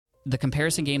the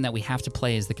comparison game that we have to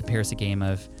play is the comparison game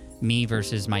of me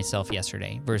versus myself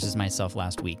yesterday, versus myself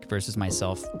last week, versus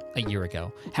myself a year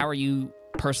ago. How are you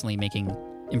personally making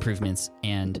improvements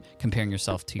and comparing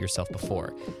yourself to yourself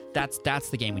before? That's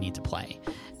the game we need to play.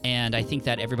 And I think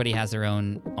that everybody has their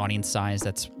own audience size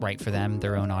that's right for them,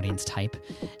 their own audience type.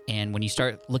 And when you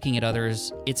start looking at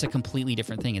others, it's a completely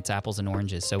different thing. It's apples and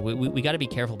oranges. So we got to be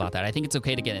careful about that. I think it's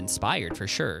okay to get inspired for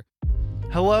sure.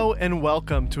 Hello and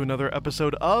welcome to another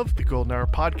episode of the Golden Hour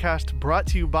Podcast, brought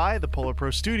to you by the Polar Pro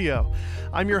Studio.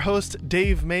 I'm your host,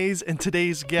 Dave Mays, and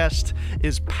today's guest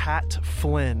is Pat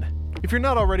Flynn. If you're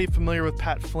not already familiar with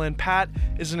Pat Flynn, Pat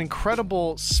is an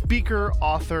incredible speaker,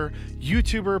 author,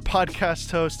 YouTuber,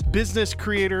 podcast host, business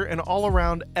creator, and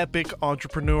all-around epic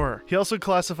entrepreneur. He also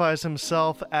classifies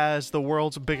himself as the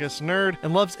world's biggest nerd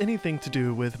and loves anything to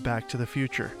do with Back to the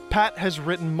Future. Pat has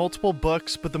written multiple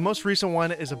books, but the most recent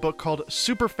one is a book called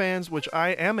Superfans, which I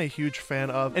am a huge fan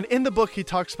of. And in the book, he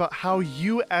talks about how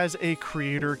you as a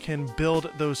creator can build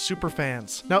those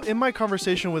superfans. Now, in my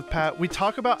conversation with Pat, we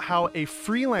talk about how a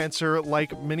freelancer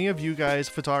like many of you guys,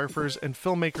 photographers and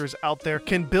filmmakers out there,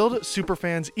 can build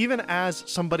superfans even as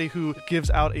somebody who gives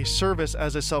out a service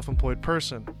as a self-employed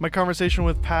person. My conversation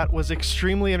with Pat was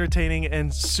extremely entertaining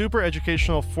and super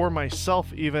educational for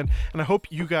myself even, and I hope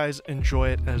you guys enjoy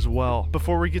it as well.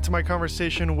 Before we get to my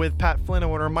conversation with Pat Flynn, I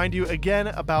want to remind you again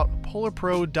about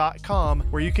polarpro.com,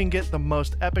 where you can get the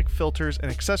most epic filters and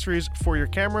accessories for your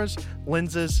cameras,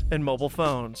 lenses, and mobile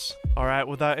phones. All right,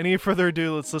 without any further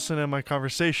ado, let's listen to my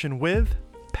conversation with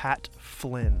Pat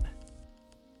Flynn.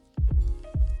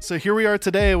 So here we are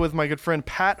today with my good friend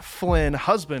Pat Flynn,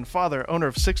 husband, father, owner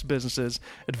of 6 businesses,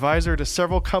 advisor to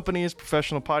several companies,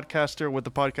 professional podcaster with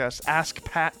the podcast Ask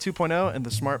Pat 2.0 and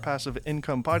the Smart Passive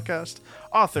Income podcast,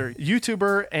 author,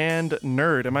 YouTuber, and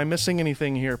nerd. Am I missing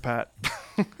anything here, Pat?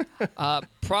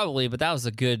 Probably, but that was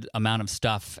a good amount of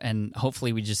stuff, and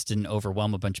hopefully we just didn't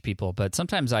overwhelm a bunch of people, but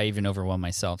sometimes I even overwhelm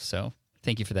myself, so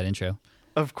thank you for that intro.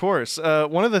 Of course.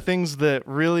 One of the things that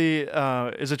really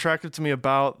is attractive to me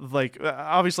about,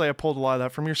 obviously I pulled a lot of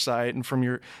that from your site and from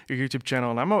your YouTube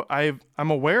channel, and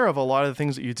I'm aware of a lot of the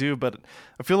things that you do, but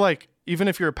I feel like even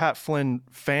if you're a Pat Flynn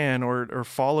fan or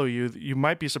follow you, you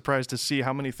might be surprised to see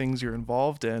how many things you're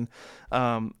involved in.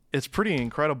 It's pretty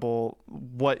incredible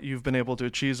what you've been able to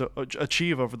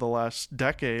achieve over the last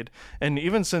decade. And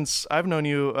even since I've known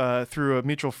you through a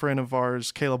mutual friend of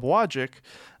ours, Caleb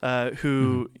Wojcik,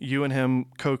 who you and him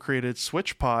co-created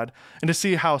SwitchPod, and to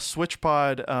see how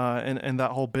SwitchPod and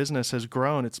that whole business has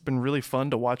grown, it's been really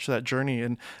fun to watch that journey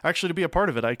and actually to be a part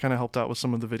of it. I kind of helped out with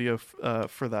some of the video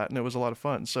for that, and it was a lot of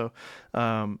fun. So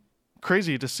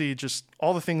crazy to see just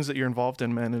all the things that you're involved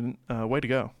in, man, and way to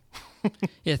go.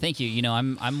 Yeah, thank you. You know,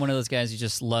 I'm one of those guys who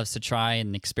just loves to try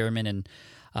and experiment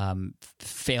and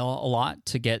fail a lot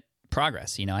to get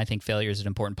progress. You know, I think failure is an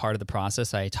important part of the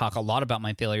process. I talk a lot about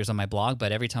my failures on my blog,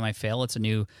 but every time I fail, it's a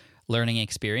new learning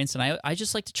experience. And I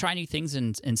just like to try new things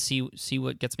and see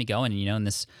what gets me going. And, you know, in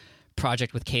this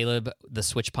project with Caleb, the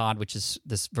SwitchPod, which is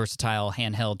this versatile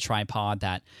handheld tripod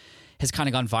that has kind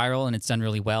of gone viral and it's done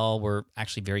really well. We're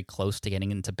actually very close to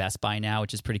getting into Best Buy now,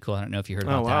 which is pretty cool. I don't know if you heard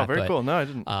about that. Oh, wow. Very cool. No, I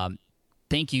didn't.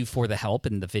 Thank you for the help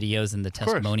and the videos and the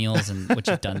testimonials and what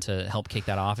you've done to help kick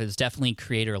that off. It was definitely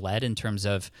creator-led in terms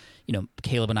of, you know,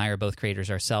 Caleb and I are both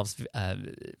creators ourselves,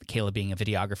 Caleb being a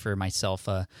videographer, myself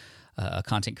a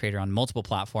content creator on multiple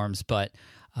platforms, but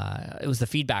it was the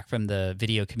feedback from the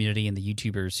video community and the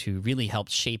YouTubers who really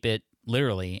helped shape it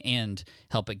literally and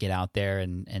help it get out there,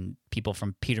 and people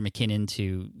from Peter McKinnon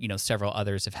to, you know, several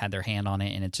others have had their hand on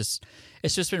it, and it's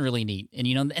just been really neat. And,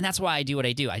 you know, and that's why I do what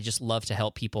I do. I just love to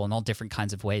help people in all different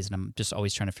kinds of ways, and I'm just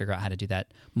always trying to figure out how to do that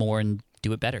more and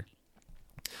do it better.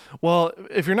 Well,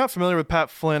 if you're not familiar with Pat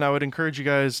Flynn, I would encourage you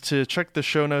guys to check the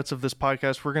show notes of this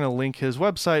podcast. We're going to link his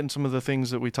website and some of the things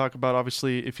that we talk about.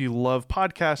 Obviously, if you love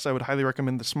podcasts, I would highly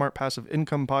recommend the Smart Passive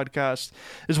Income podcast,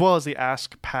 as well as the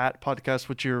Ask Pat podcast,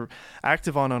 which you're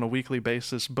active on a weekly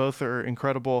basis. Both are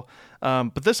incredible.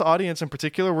 But this audience in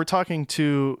particular, we're talking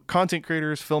to content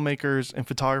creators, filmmakers, and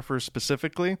photographers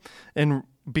specifically. And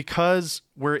because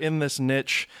we're in this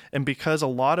niche and because a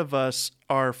lot of us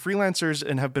are freelancers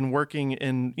and have been working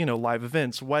in, you know, live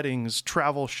events, weddings,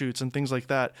 travel shoots, and things like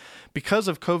that, because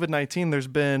of COVID-19, there's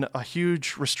been a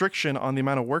huge restriction on the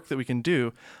amount of work that we can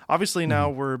do. Obviously now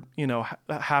we're, you know,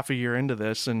 half a year into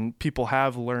this, and people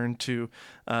have learned to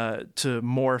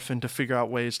morph and to figure out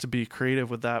ways to be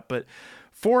creative with that. But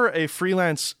for a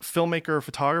freelance filmmaker or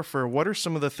photographer, what are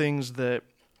some of the things that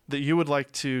you would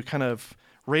like to kind of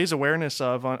raise awareness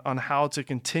of on how to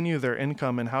continue their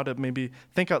income and how to maybe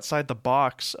think outside the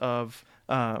box of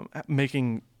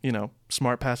making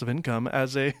smart passive income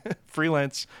as a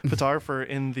freelance photographer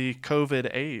in the COVID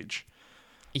age.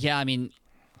 Yeah, I mean,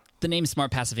 the name Smart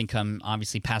Passive Income,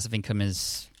 obviously passive income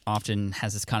often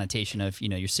has this connotation of,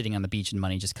 you're sitting on the beach and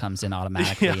money just comes in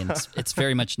automatically. Yeah. And it's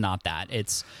very much not that.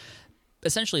 It's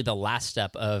essentially the last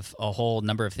step of a whole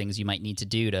number of things you might need to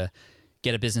do to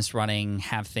get a business running,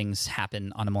 have things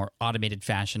happen on a more automated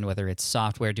fashion, whether it's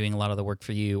software doing a lot of the work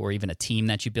for you or even a team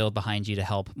that you build behind you to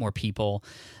help more people.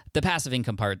 The passive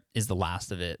income part is the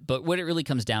last of it. But what it really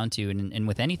comes down to, and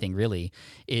with anything really,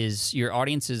 is your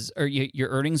audiences or your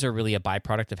earnings are really a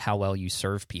byproduct of how well you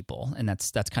serve people. And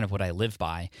that's kind of what I live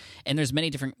by. And there's many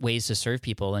different ways to serve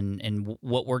people. And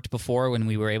what worked before when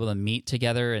we were able to meet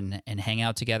together and hang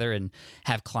out together and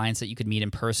have clients that you could meet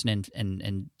in person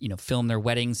and film their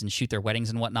weddings and shoot their weddings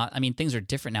and whatnot. I mean, things are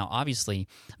different now, obviously.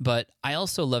 But I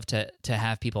also love to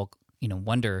have people,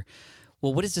 wonder,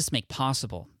 well, what does this make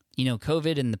possible?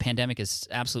 COVID and the pandemic is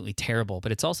absolutely terrible,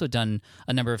 but it's also done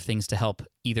a number of things to help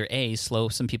either A, slow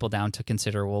some people down to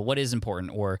consider, well, what is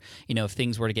important? Or, if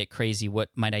things were to get crazy, what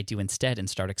might I do instead and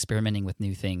start experimenting with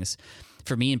new things?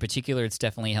 For me in particular, it's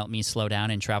definitely helped me slow down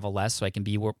and travel less so I can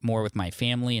be more with my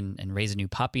family and raise a new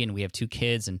puppy. And we have 2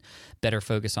 kids and better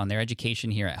focus on their education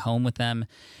here at home with them.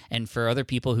 And for other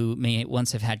people who may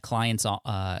once have had clients,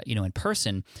 in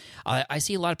person, I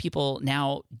see a lot of people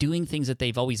now doing things that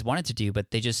they've always wanted to do,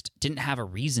 but they just didn't have a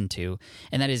reason to.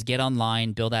 And that is get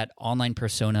online, build that online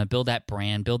persona, build that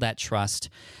brand, build that trust,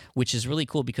 which is really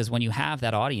cool because when you have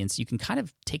that audience, you can kind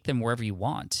of take them wherever you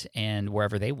want and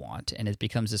wherever they want. And it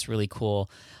becomes this really cool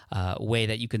way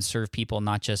that you can serve people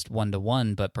not just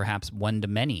one-to-one, but perhaps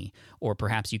one-to-many, or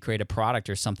perhaps you create a product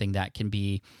or something that can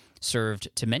be served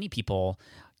to many people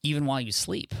even while you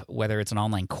sleep, whether it's an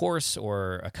online course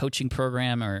or a coaching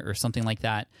program or something like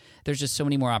that. There's just so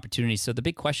many more opportunities. So the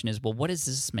big question is, well, what does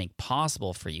this make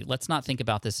possible for you? Let's not think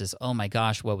about this as, oh my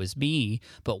gosh, what was me?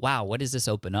 But wow, what does this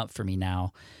open up for me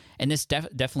now? And this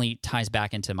definitely ties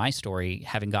back into my story,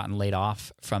 having gotten laid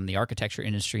off from the architecture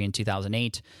industry in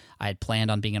 2008. I had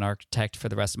planned on being an architect for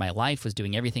the rest of my life, was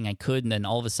doing everything I could, and then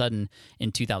all of a sudden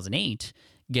in 2008,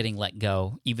 getting let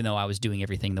go, even though I was doing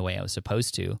everything the way I was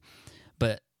supposed to.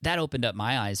 But that opened up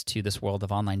my eyes to this world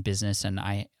of online business, and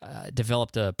I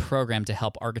developed a program to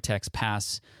help architects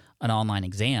pass an online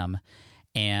exam.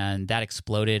 And that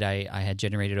exploded. I had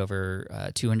generated over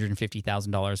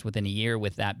 $250,000 within a year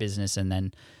with that business. And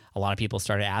then a lot of people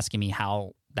started asking me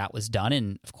how that was done.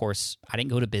 And of course, I didn't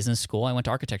go to business school. I went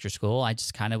to architecture school. I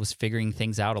just kind of was figuring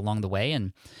things out along the way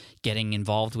and getting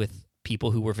involved with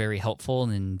people who were very helpful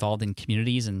and involved in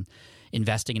communities and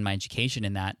investing in my education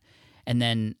in that. And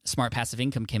then Smart Passive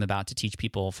Income came about to teach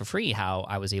people for free how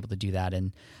I was able to do that.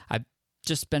 And I've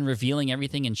just been revealing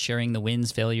everything and sharing the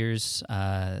wins, failures,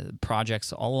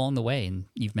 projects all along the way. And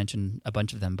you've mentioned a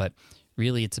bunch of them, but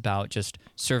really it's about just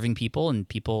serving people, and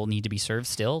people need to be served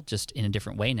still, just in a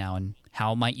different way now. And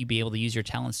how might you be able to use your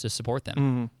talents to support them?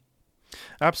 Mm-hmm.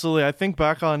 Absolutely. I think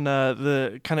back on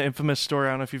the kind of infamous story,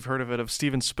 I don't know if you've heard of it, of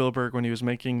Steven Spielberg when he was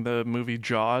making the movie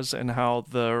Jaws, and how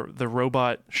the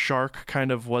robot shark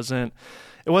kind of wasn't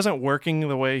working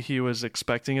the way he was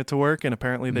expecting it to work, and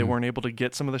apparently they weren't able to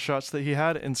get some of the shots that he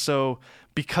had. And so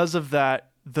because of that,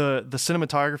 the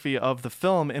cinematography of the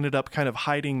film ended up kind of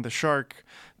hiding the shark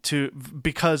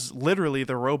because literally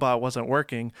the robot wasn't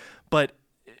working. But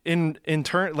in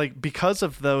turn, like, because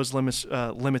of those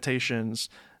limitations,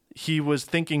 he was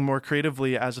thinking more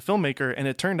creatively as a filmmaker, and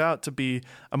it turned out to be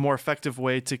a more effective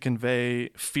way to convey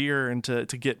fear and to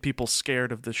get people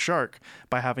scared of the shark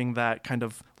by having that kind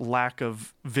of lack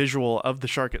of visual of the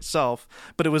shark itself.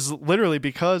 But it was literally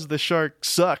because the shark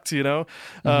sucked, and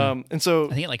so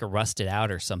I think it like rusted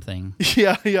out or something.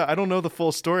 Yeah. I don't know the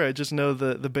full story. I just know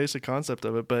the basic concept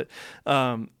of it. But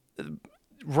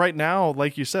right now,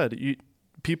 like you said,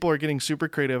 people are getting super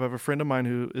creative. I have a friend of mine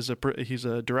who is he's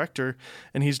a director,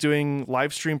 and he's doing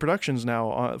live stream productions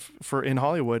now in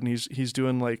Hollywood, and he's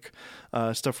doing like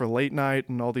stuff for late night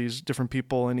and all these different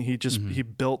people. And he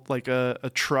built like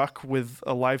a truck with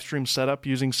a live stream setup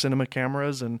using cinema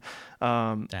cameras, and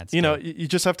you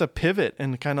just have to pivot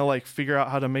and kind of like figure out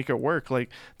how to make it work. Like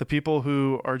the people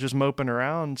who are just moping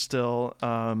around still,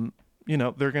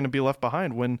 they're going to be left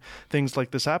behind when things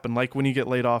like this happen. Like when you get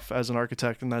laid off as an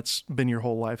architect and that's been your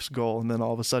whole life's goal, and then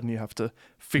all of a sudden you have to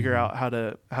figure out how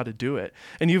to do it.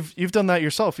 And you've done that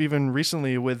yourself, even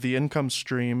recently with the Income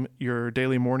Stream, your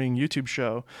daily morning YouTube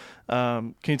show.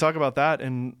 Can you talk about that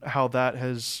and how that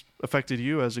has affected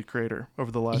you as a creator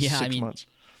over the last 6 months?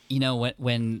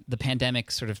 When the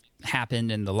pandemic sort of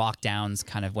happened and the lockdowns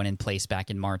kind of went in place back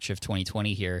in March of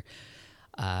 2020 here,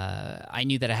 I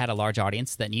knew that I had a large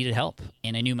audience that needed help,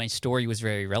 and I knew my story was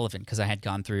very relevant because I had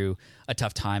gone through a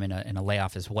tough time and a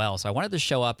layoff as well. So I wanted to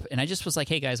show up, and I just was like,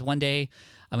 hey guys, one day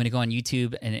I'm going to go on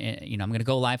YouTube, and I'm going to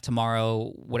go live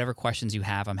tomorrow. Whatever questions you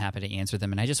have, I'm happy to answer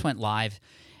them. And I just went live,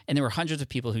 and there were hundreds of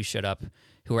people who showed up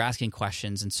who were asking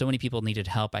questions, and so many people needed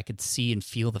help. I could see and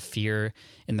feel the fear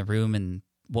in the room and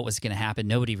what was going to happen.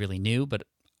 Nobody really knew, but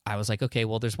I was like, okay,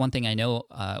 well, there's one thing I know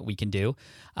we can do.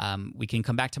 We can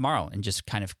come back tomorrow and just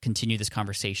kind of continue this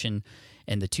conversation.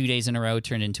 And the 2 days in a row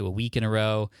turned into a week in a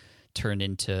row, turned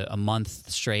into a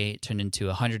month straight, turned into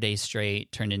 100 days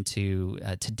straight, turned into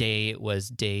today was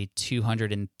day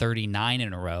 239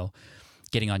 in a row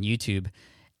getting on YouTube.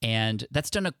 And that's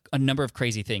done a number of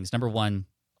crazy things. Number one,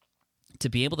 to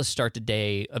be able to start the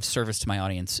day of service to my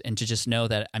audience and to just know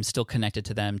that I'm still connected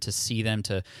to them, to see them,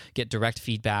 to get direct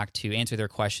feedback, to answer their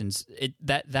questions,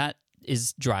 that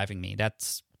is driving me.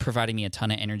 That's providing me a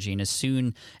ton of energy. And as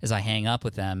soon as I hang up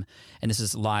with them, and this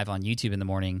is live on YouTube in the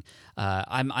morning,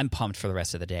 I'm pumped for the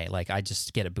rest of the day. Like, I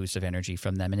just get a boost of energy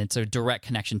from them, and it's a direct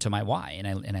connection to my why,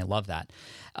 and I love that.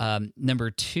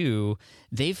 Number two,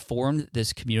 they've formed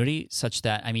this community such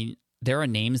that, I mean, there are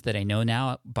names that I know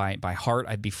now by heart.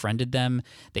 I've befriended them.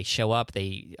 They show up.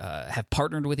 They have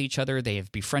partnered with each other. They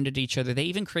have befriended each other. They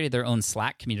even created their own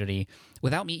Slack community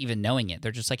without me even knowing it.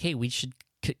 They're just like, hey, we should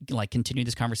continue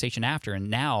this conversation after. And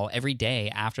now every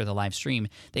day after the live stream,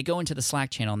 they go into the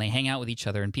Slack channel and they hang out with each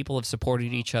other, and people have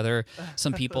supported each other.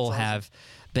 Some people awesome. have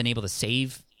been able to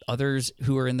save others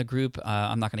who are in the group.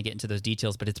 I'm not going to get into those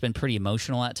details, but it's been pretty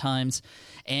emotional at times.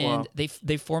 And wow.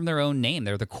 they've formed their own name.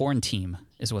 They're the Corn Team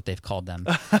is what they've called them.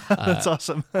 That's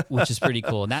awesome. Which is pretty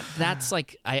cool. And that's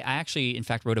like, I actually, in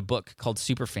fact, wrote a book called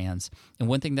Superfans. And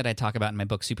one thing that I talk about in my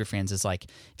book, Superfans, is like,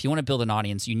 if you want to build an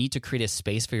audience, you need to create a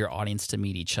space for your audience to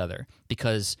meet each other,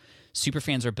 because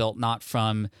superfans are built not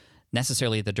from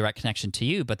necessarily the direct connection to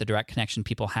you, but the direct connection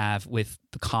people have with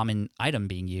the common item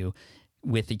being you,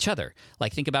 with each other.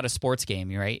 Like, think about a sports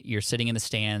game, right? You're sitting in the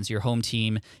stands, your home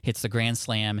team hits the grand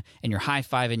slam, and you're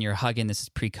high-fiving, you're hugging. This is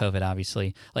pre-COVID,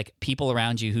 obviously. Like, people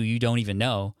around you who you don't even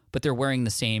know, but they're wearing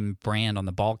the same brand on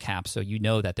the ball cap, so you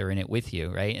know that they're in it with you,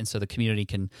 right? And so the community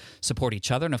can support each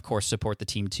other and, of course, support the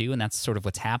team too, and that's sort of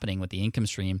what's happening with the income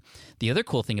stream. The other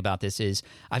cool thing about this is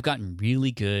I've gotten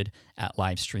really good at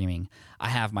live streaming. I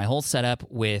have my whole setup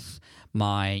with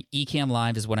my Ecamm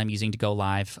Live is what I'm using to go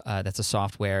live. That's a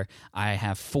software. I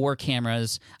have 4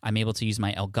 cameras. I'm able to use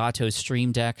my Elgato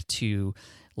Stream Deck to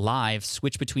live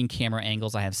switch between camera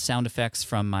angles. I have sound effects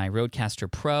from my Rodecaster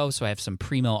Pro, so I have some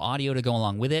primo audio to go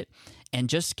along with it. And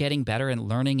just getting better and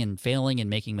learning and failing and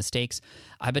making mistakes,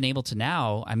 I've been able to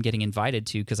now, I'm getting invited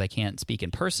to, because I can't speak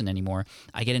in person anymore,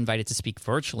 I get invited to speak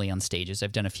virtually on stages.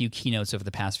 I've done a few keynotes over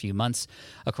the past few months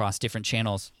across different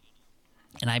channels.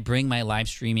 And I bring my live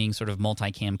streaming sort of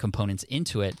multicam components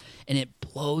into it, and it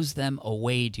blows them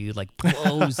away, dude. Like,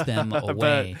 blows them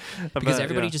away. Because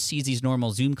everybody just sees these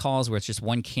normal Zoom calls where it's just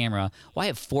one camera. Well, I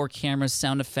have 4 cameras,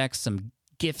 sound effects, some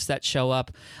GIFs that show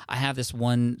up. I have this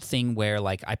one thing where,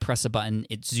 like, I press a button,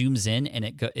 it zooms in, and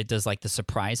it does like the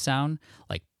surprise sound,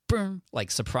 like boom, like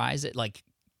surprise. It like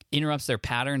interrupts their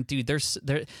pattern, dude.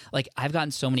 They're like, I've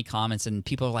gotten so many comments, and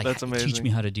people are like, that's amazing. Teach me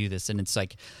how to do this. And it's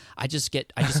like, I just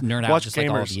nerd out just gamers. like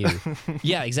all of you.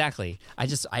 Yeah, exactly. I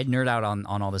nerd out on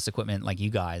all this equipment like you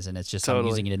guys, and it's just I'm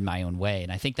using it in my own way.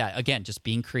 And I think that, again, just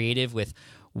being creative with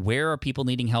where are people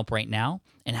needing help right now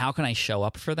and how can I show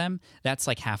up for them? That's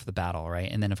like half the battle,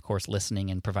 right? And then, of course, listening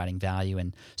and providing value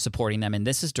and supporting them. And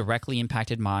this has directly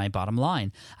impacted my bottom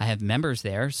line. I have members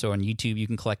there. So on YouTube, you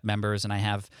can collect members, and I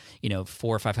have, 400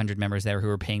 or 500 members there who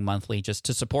are paying monthly just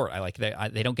to support.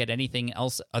 They don't get anything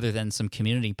else other than some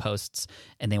community posts,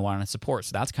 and they want to support.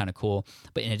 So that's kind of cool.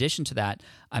 But in addition to that,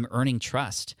 I'm earning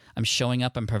trust. I'm showing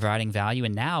up, I'm providing value.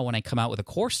 And now when I come out with a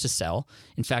course to sell,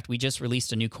 in fact, we just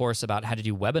released a new course about how to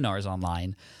do webinars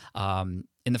online.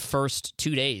 In the first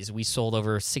 2 days, we sold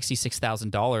over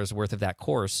 $66,000 worth of that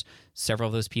course. Several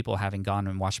of those people having gone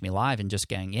and watched me live and just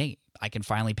going, hey, I can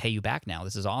finally pay you back now.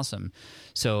 This is awesome.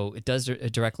 So it does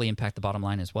directly impact the bottom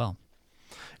line as well.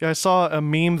 Yeah, I saw a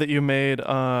meme that you made.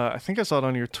 I think I saw it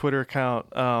on your Twitter account,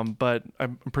 but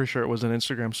I'm pretty sure it was an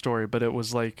Instagram story. But it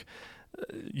was like,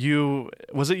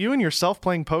 was it you and yourself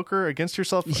playing poker against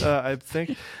yourself? I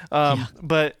think.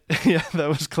 But yeah, that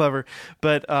was clever.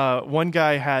 But one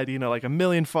guy had like 1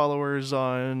 million followers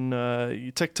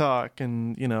on TikTok,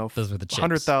 and those were the chips.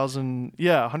 100,000.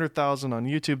 Yeah, 100,000 on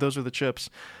YouTube. Those are the chips.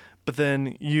 But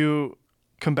then you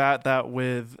combat that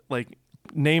with like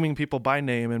naming people by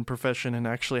name and profession, and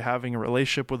actually having a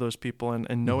relationship with those people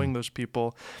and knowing those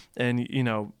people. And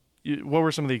what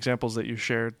were some of the examples that you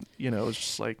shared? It was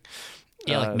just like,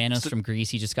 Yeah, like Manos from Greece,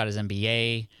 he just got his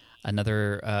MBA.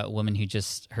 Another woman who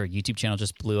her YouTube channel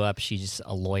just blew up. She's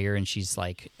a lawyer, and she's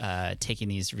like taking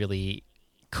these really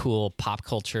cool pop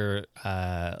culture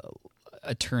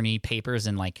attorney papers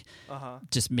and like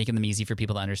just making them easy for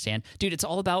people to understand. Dude, it's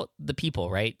all about the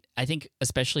people, right? I think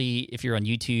especially if you're on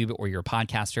YouTube or you're a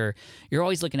podcaster, you're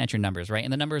always looking at your numbers, right?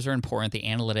 And the numbers are important, the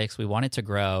analytics, we want it to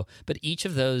grow, but each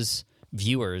of those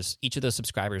viewers, each of those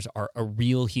subscribers are a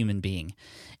real human being.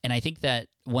 And I think that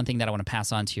one thing that I want to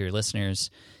pass on to your listeners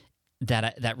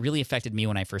that really affected me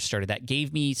when I first started, that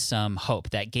gave me some hope,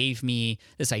 that gave me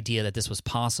this idea that this was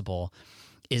possible,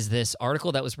 is this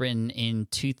article that was written in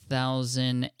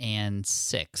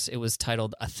 2006. It was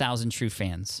titled 1,000 True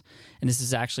Fans. And this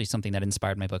is actually something that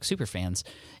inspired my book, Superfans.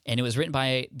 And it was written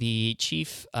by the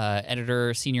chief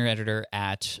senior editor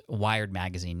at Wired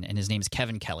Magazine, and his name is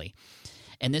Kevin Kelly.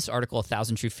 And this article,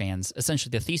 1,000 True Fans,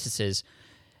 essentially the thesis is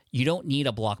you don't need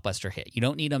a blockbuster hit. You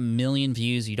don't need 1 million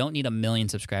views. You don't need 1 million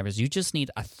subscribers. You just need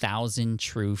 1,000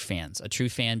 true fans. A true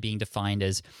fan being defined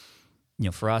as,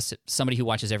 for us, somebody who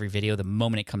watches every video the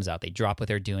moment it comes out. They drop what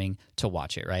they're doing to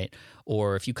watch it, right?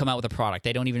 Or if you come out with a product,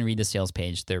 they don't even read the sales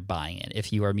page. They're buying it.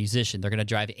 If you are a musician, they're going to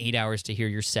drive 8 hours to hear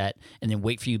your set and then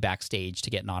wait for you backstage to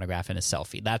get an autograph and a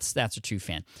selfie. That's a true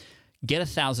fan. Get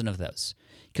 1,000 of those.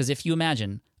 Because if you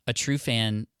imagine a true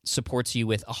fan supports you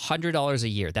with $100 a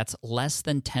year. That's less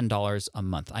than $10 a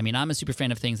month. I mean, I'm a super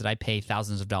fan of things that I pay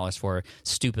thousands of dollars for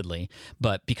stupidly,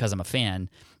 but because I'm a fan,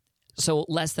 so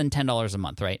less than $10 a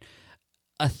month, right?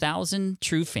 1,000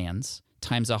 true fans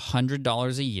times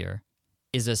 $100 a year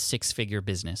is a 6-figure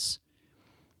business.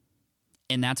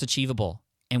 And that's achievable.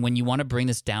 And when you want to bring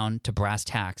this down to brass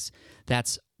tacks,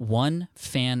 that's 1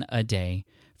 fan a day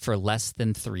for less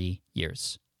than 3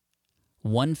 years.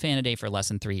 1 fan a day for less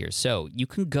than 3 years. So you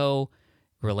can go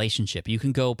relationship, you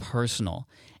can go personal,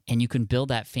 and you can build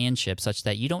that fanship such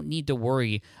that you don't need to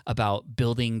worry about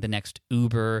building the next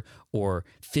Uber or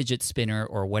fidget spinner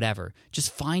or whatever.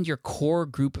 Just find your core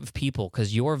group of people,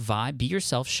 because your vibe, be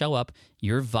yourself, show up,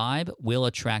 your vibe will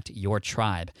attract your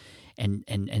tribe.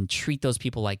 And treat those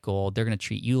people like gold. They're going to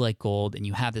treat you like gold, and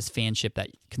you have this fanship that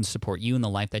can support you in the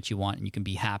life that you want, and you can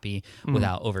be happy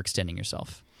without overextending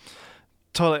yourself.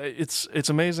 Totally. It's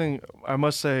amazing. I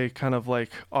must say, kind of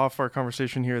like off our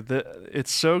conversation here, that it's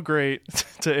so great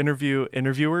to interview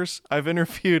interviewers. I'm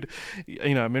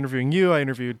interviewing you. I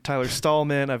interviewed Tyler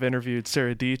Stallman. I've interviewed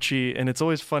Sarah Dietschy. And it's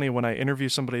always funny when I interview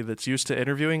somebody that's used to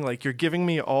interviewing, like, you're giving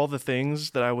me all the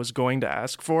things that I was going to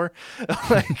ask for.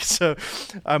 So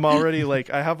I'm already like,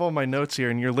 I have all my notes here,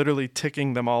 and you're literally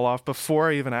ticking them all off before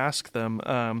I even ask them.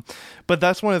 But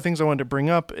that's one of the things I wanted to bring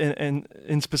up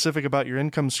in specific about your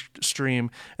income stream.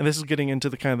 And this is getting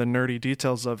into the kind of the nerdy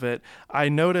details of it. I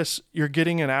notice you're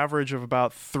getting an average of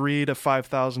about 3,000 to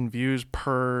 5,000 views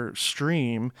per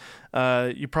stream.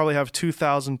 You probably have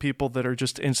 2,000 people that are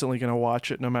just instantly going to watch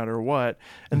it no matter what.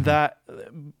 And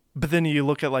but then you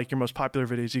look at like your most popular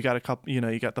videos, you got a couple,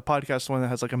 you got the podcast one that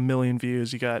has like 1 million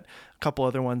views. You got a couple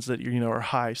other ones that, are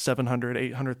high, 700,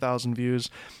 800,000 views.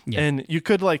 Yeah. And you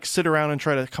could like sit around and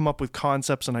try to come up with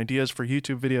concepts and ideas for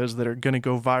YouTube videos that are going to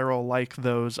go viral like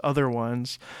those other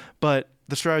ones. But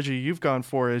the strategy you've gone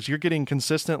for is you're getting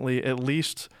consistently at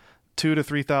least 2,000 to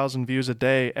 3,000 views a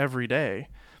day, every day.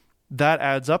 That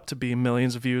adds up to be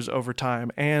millions of views over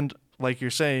time. And like you're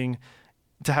saying,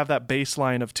 to have that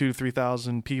baseline of 2,000 to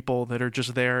 3,000 people that are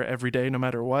just there every day, no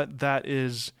matter what, that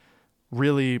is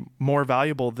really more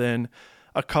valuable than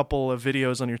a couple of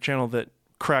videos on your channel that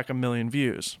crack 1 million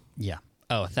views. Yeah.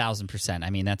 Oh, 1,000%. I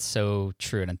mean, that's so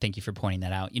true. And thank you for pointing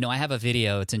that out. I have a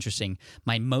video. It's interesting.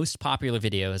 My most popular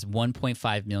video has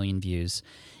 1.5 million views.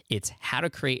 It's how to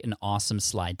create an awesome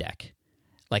slide deck.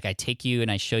 Like, I take you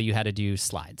and I show you how to do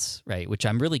slides, right? Which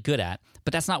I'm really good at,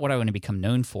 but that's not what I want to become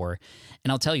known for.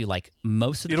 And I'll tell you, like,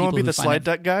 most of the people You don't want to be the slide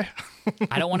deck guy?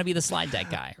 I don't want to be the slide deck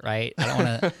guy, right? I don't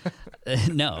want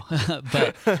to, no.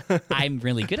 But I'm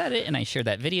really good at it, and I share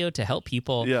that video to help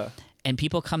people. Yeah. And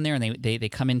people come there, and they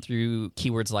come in through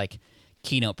keywords like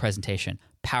keynote presentation,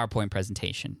 PowerPoint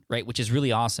presentation, right? Which is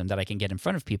really awesome that I can get in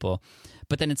front of people.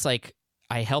 But then it's like,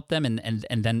 I help them, and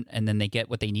then they get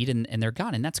what they need, and they're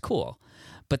gone, and that's cool.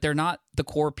 But they're not the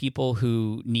core people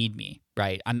who need me,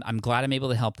 right? I'm glad I'm able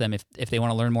to help them. If they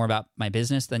want to learn more about my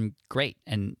business, then great,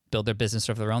 and build their business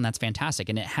of their own. That's fantastic,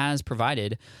 and it has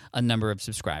provided a number of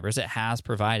subscribers. It has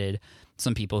provided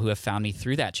some people who have found me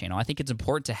through that channel. I think it's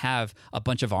important to have a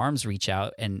bunch of arms reach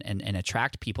out and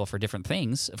attract people for different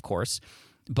things, of course.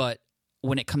 But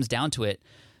when it comes down to it,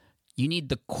 you need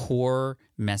the core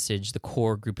message, the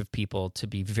core group of people to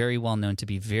be very well known, to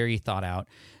be very thought out,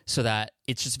 so that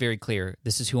it's just very clear.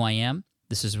 This is who I am.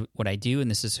 This is what I do, and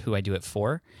this is who I do it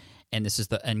for, and this is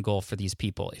the end goal for these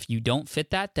people. If you don't fit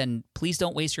that, then please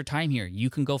don't waste your time here. You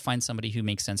can go find somebody who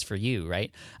makes sense for you, right?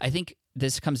 I think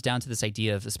this comes down to this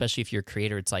idea of, especially if you're a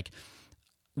creator, it's like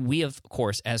we, of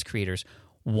course, as creators,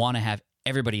 want to have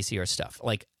everybody see our stuff.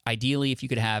 Like, ideally, if you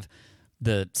could have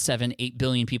the 7-8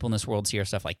 billion people in this world see our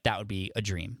stuff, like, that would be a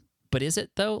dream. But is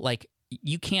it, though? Like,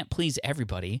 you can't please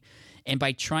everybody. And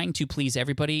by trying to please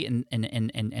everybody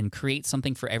and create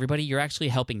something for everybody, you're actually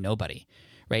helping nobody,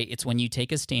 right? It's when you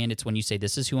take a stand. It's when you say,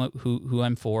 this is who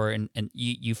I'm for, and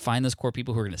you find those core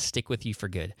people who are going to stick with you for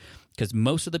good. Because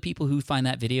most of the people who find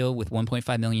that video with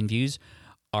 1.5 million views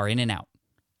are in and out.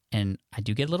 And I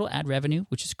do get a little ad revenue,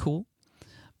 which is cool.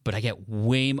 But I get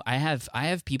I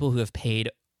have people who have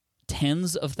paid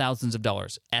tens of thousands of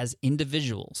dollars as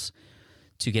individuals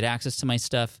to get access to my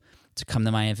stuff, to come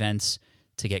to my events,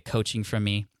 to get coaching from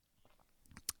me,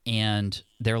 and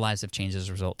their lives have changed as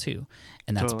a result too.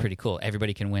 And that's pretty cool.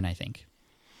 Everybody can win, I think.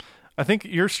 I think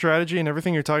your strategy and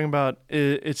everything you're talking about,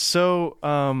 it's so,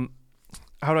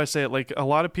 how do I say it? Like, a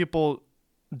lot of people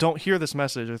don't hear this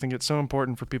message. I think it's so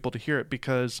important for people to hear it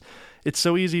because it's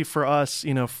so easy for us,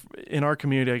 you know, in our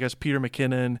community. I guess Peter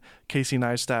McKinnon, Casey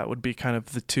Neistat would be kind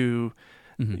of the two,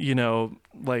 you know,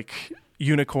 like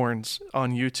unicorns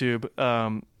on YouTube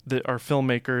that are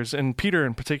filmmakers, and Peter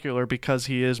in particular, because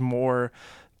he is more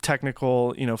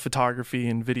technical, you know, photography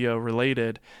and video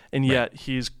related, and yet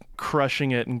he's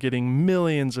crushing it and getting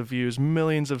millions of views,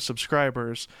 millions of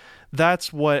subscribers.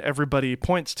 That's what everybody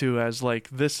points to as, like,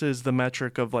 this is the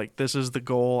metric of, like, this is the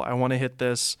goal. I want to hit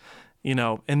this, you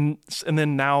know, and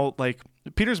then now, like,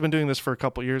 Peter's been doing this for a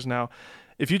couple years now.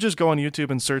 If you just go on YouTube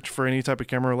and search for any type of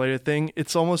camera related thing,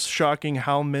 it's almost shocking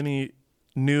how many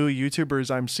new YouTubers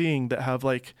I'm seeing that have,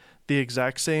 like, the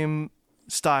exact same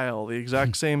style, the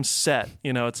exact same set.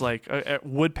 You know, it's like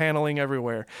wood paneling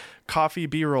everywhere, coffee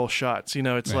B-roll shots. You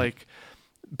know, it's like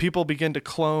people begin to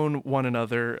clone one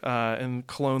another and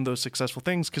clone those successful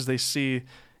things because they see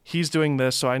he's doing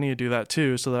this, so I need to do that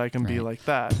too, so that I can be like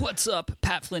that. What's up?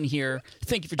 Pat Flynn here.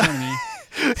 Thank you for joining me.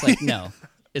 It's like, no,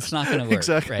 it's not going to work.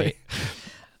 Exactly. Right?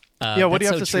 Yeah, what do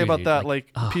you have to say about dude. that?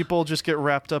 Like people just get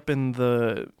wrapped up in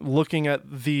the looking at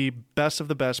the best of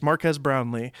the best. Marquez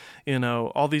Brownlee, you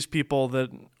know, all these people that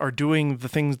are doing the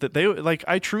things that they like.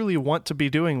 I truly want to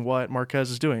be doing what Marquez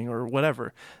is doing or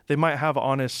whatever. They might have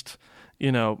honest,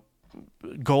 you know,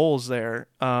 goals there.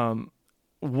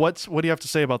 What do you have to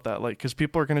say about that? Like, because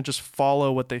people are going to just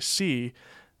follow what they see.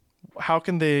 How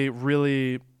can they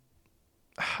really,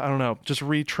 I don't know, just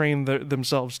retrain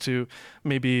themselves to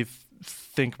maybe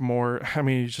think more? I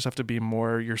mean, you just have to be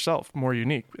more yourself, more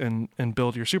unique, and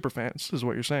build your super fans, is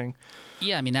what you're saying.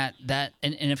 Yeah, I mean, that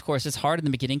and of course it's hard in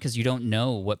the beginning because you don't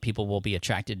know what people will be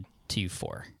attracted to you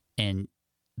for. And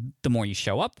the more you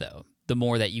show up, though, the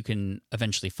more that you can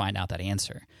eventually find out that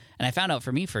answer. And I found out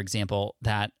for me, for example,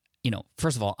 that, you know,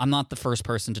 first of all, I'm not the first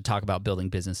person to talk about building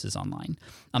businesses online.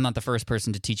 I'm not the first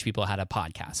person to teach people how to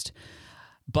podcast.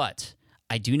 But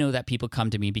I do know that people come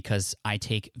to me because I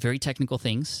take very technical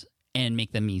things and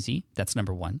make them easy. That's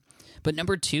number one. But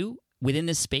number two, within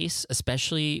this space,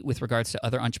 especially with regards to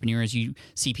other entrepreneurs, you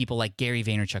see people like Gary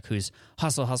Vaynerchuk, who's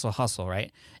hustle, hustle, hustle,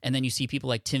 right? And then you see people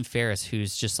like Tim Ferriss,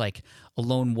 who's just like a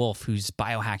lone wolf, who's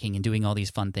biohacking and doing all these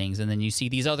fun things. And then you see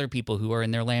these other people who are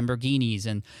in their Lamborghinis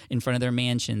and in front of their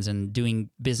mansions and doing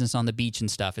business on the beach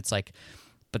and stuff. It's like,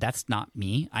 but that's not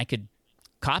me. I could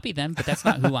copy them, but that's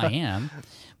not who I am.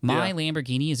 My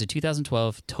Lamborghini is a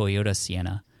 2012 Toyota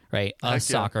Sienna. Right, a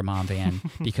soccer mom van,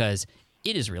 because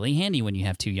it is really handy when you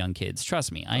have two young kids.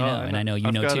 Trust me, I know, and I know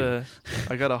you know too.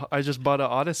 I just bought an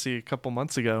Odyssey a couple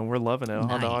months ago, and we're loving it. Nice.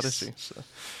 Honda Odyssey. So.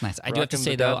 Nice. I do have to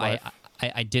say though,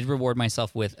 I did reward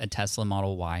myself with a Tesla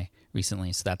Model Y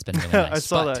recently, so that's been really nice. I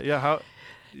saw that.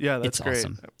 Yeah, that's great.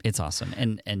 Awesome. It's awesome,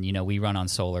 and you know, we run on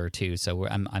solar too, so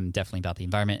I'm definitely about the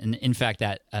environment. And in fact,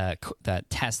 that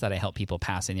test that I help people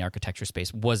pass in the architecture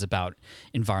space was about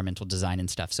environmental design and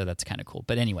stuff. So that's kind of cool.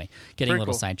 But anyway, getting a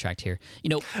little sidetracked here. You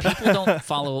know, people don't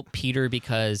follow Peter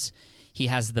because he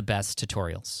has the best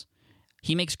tutorials.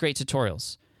 He makes great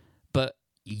tutorials, but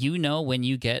you know, when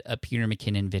you get a Peter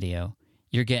McKinnon video,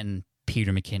 you're getting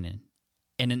Peter McKinnon.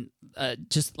 And in,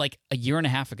 just like a year and a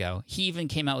half ago, he even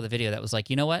came out with a video that was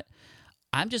like, you know what?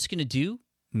 I'm just going to do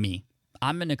me.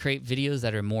 I'm going to create videos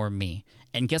that are more me.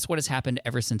 And guess what has happened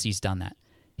ever since he's done that?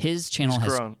 His channel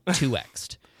has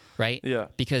 2x'd, right? Yeah.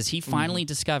 Because he finally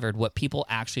discovered what people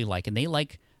actually like. And they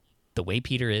like the way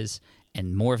Peter is.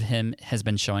 And more of him has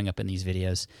been showing up in these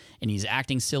videos. And he's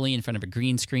acting silly in front of a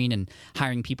green screen and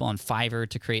hiring people on Fiverr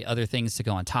to create other things to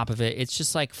go on top of it. It's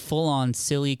just like full on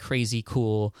silly, crazy,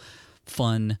 cool,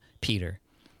 fun Peter.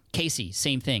 Casey,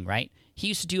 same thing, right? He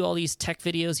used to do all these tech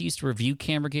videos. He used to review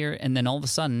camera gear. And then all of a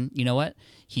sudden, you know what?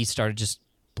 He started just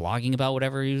blogging about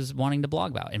whatever he was wanting to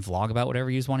blog about and vlog about whatever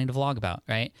he was wanting to vlog about,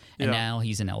 right? And now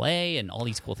he's in LA and all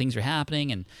these cool things are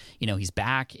happening. And, you know, he's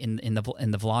back in the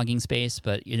vlogging space.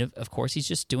 But, you know, of course, he's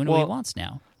just doing what he wants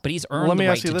now. But he's earned the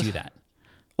right to do that.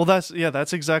 Well,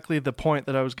 that's exactly the point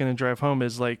that I was going to drive home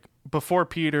is like before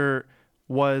Peter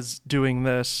was doing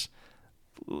this,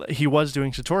 he was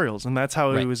doing tutorials, and that's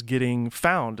how he was getting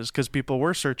found, is because people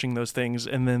were searching those things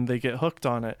and then they get hooked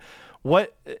on it.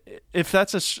 What if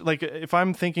that's like if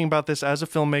I'm thinking about this as a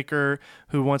filmmaker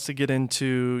who wants to get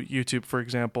into YouTube, for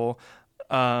example,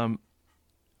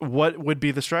 what would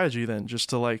be the strategy then? Just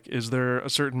to like, is there a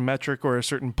certain metric or a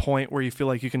certain point where you feel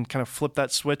like you can kind of flip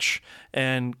that switch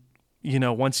and, you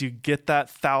know, once you get that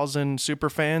 1,000 super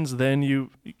fans, then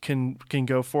you can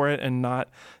go for it and not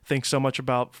think so much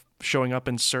about showing up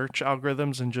in search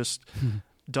algorithms and just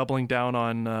doubling down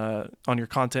on your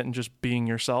content and just being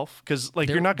yourself? Because like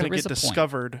you're not going to get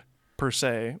discovered per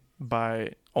se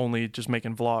by only just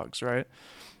making vlogs, right?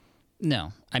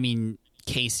 No, I mean,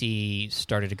 Casey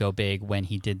started to go big when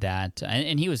he did that,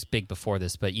 and he was big before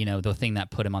this. But you know, the thing that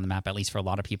put him on the map, at least for a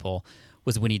lot of people,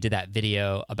 was when he did that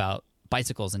video about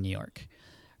bicycles in New York,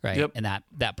 right? Yep. And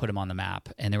that put him on the map.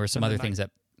 And there were some other things that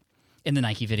in the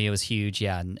Nike video was huge,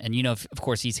 yeah. And you know, of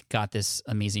course, he's got these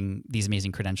amazing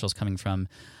credentials coming from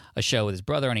a show with his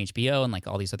brother on HBO and like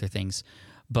all these other things.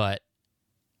 But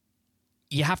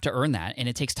you have to earn that, and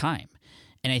it takes time.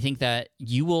 And I think that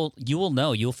you'll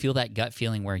feel that gut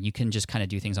feeling where you can just kind of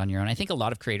do things on your own. I think a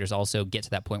lot of creators also get to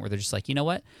that point where they're just like, you know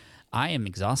what? I am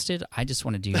exhausted. I just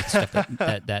want to do stuff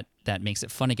that makes it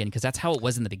fun again, because that's how it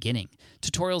was in the beginning.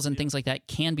 Tutorials and things like that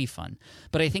can be fun.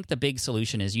 But I think the big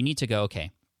solution is you need to go, okay,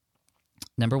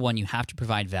 number one, you have to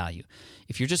provide value.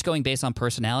 If you're just going based on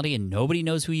personality and nobody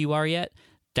knows who you are yet,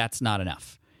 that's not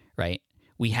enough, right?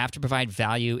 We have to provide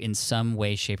value in some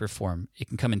way, shape, or form. It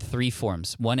can come in 3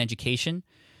 forms. 1, education,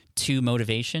 2,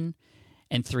 motivation,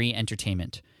 and 3,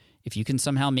 entertainment. If you can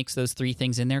somehow mix those 3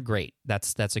 things in there, great.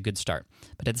 That's a good start.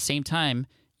 But at the same time,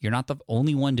 you're not the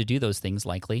only one to do those things,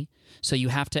 likely. So you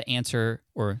have to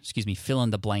fill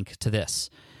in the blank to this.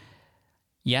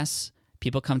 Yes,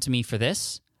 people come to me for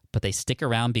this, but they stick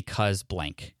around because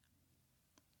blank.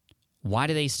 Why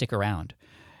do they stick around?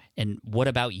 And what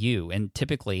about you? And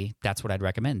typically, that's what I'd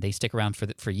recommend. They stick around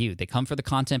for you. They come for the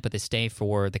content, but they stay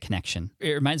for the connection.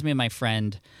 It reminds me of my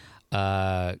friend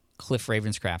Cliff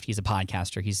Ravenscraft. He's a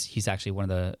podcaster. He's actually one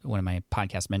of my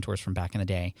podcast mentors from back in the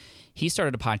day. He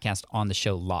started a podcast on the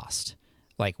show Lost.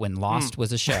 Like when Lost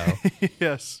was a show.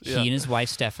 Yes. He and his wife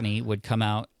Stephanie would come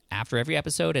out after every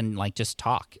episode and like just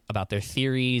talk about their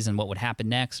theories and what would happen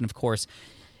next. And of course,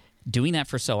 doing that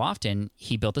for so often,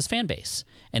 he built this fan base.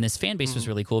 And this fan base was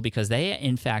really cool because they,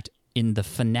 in fact, in the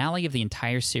finale of the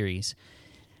entire series,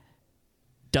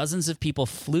 dozens of people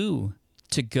flew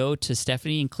to go to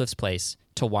Stephanie and Cliff's place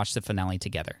to watch the finale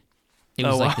together. It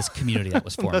was like this community that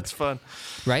was formed. That's fun.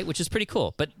 Right? Which is pretty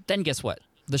cool. But then guess what?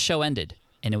 The show ended.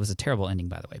 And it was a terrible ending,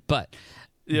 by the way. But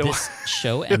this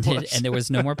show ended and there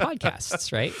was no more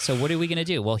podcasts, right? So what are we going to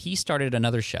do? Well, he started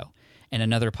another show and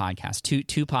another podcast,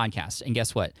 two podcasts. And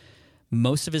guess what?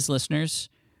 Most of his listeners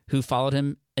who followed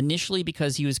him initially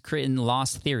because he was creating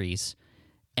Lost theories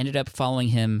ended up following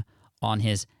him on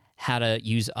his how to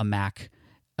use a Mac,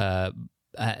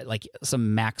 like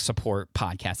some Mac support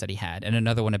podcast that he had, and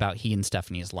another one about he and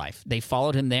Stephanie's life. They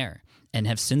followed him there and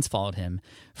have since followed him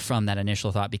from that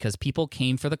initial thought because people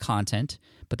came for the content,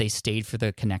 but they stayed for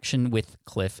the connection with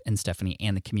Cliff and Stephanie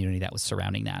and the community that was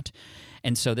surrounding that.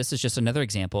 And so this is just another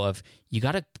example of you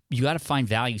gotta find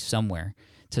value somewhere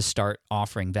to start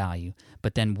offering value.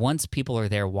 But then once people are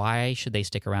there, why should they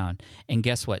stick around? And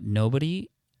guess what? Nobody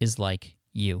is like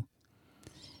you.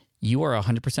 You are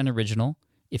 100% original.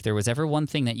 If there was ever one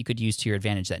thing that you could use to your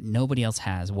advantage that nobody else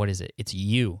has, what is it? It's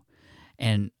you.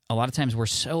 And a lot of times we're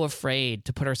so afraid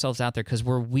to put ourselves out there because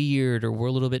we're weird or we're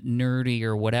a little bit nerdy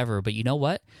or whatever. But you know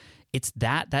what? It's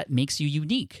that makes you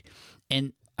unique.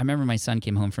 And I remember my son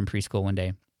came home from preschool one day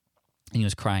and he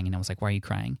was crying. And I was like, why are you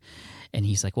crying? And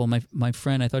he's like, well, my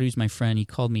friend, I thought he was my friend. He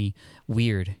called me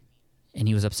weird. And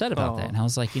he was upset about that. And I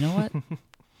was like, you know what?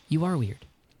 You are weird.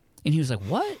 And he was like,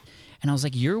 what? And I was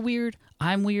like, you're weird.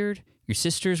 I'm weird. Your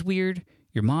sister's weird.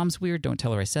 Your mom's weird. Don't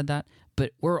tell her I said that.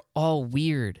 But we're all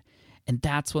weird. And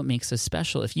that's what makes us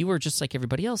special. If you were just like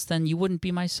everybody else, then you wouldn't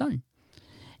be my son.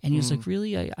 And he was like,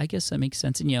 really? I guess that makes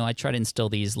sense. And, I try to instill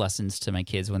these lessons to my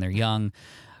kids when they're young.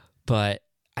 But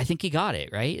I think he got it,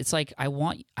 right? It's like I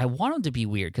want him to be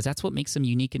weird because that's what makes him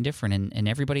unique and different. And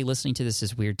everybody listening to this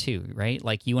is weird too, right?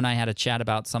 Like you and I had a chat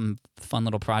about some fun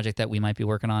little project that we might be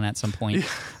working on at some point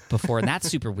before, and that's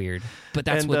super weird. But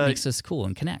that's what makes us cool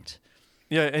and connect.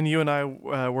 Yeah, and you and I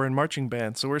were in marching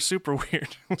band, so we're super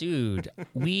weird. Dude,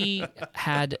 we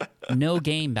had no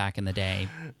game back in the day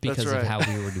because of how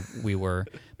we were.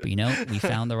 But you know, we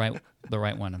found the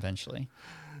right one eventually.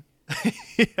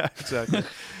 Yeah, exactly.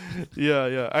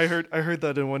 Yeah. I heard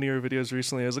that in one of your videos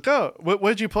recently. I was like, oh, what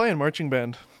did you play in marching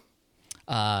band?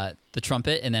 The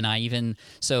trumpet, and then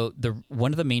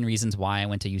one of the main reasons why I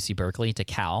went to UC Berkeley to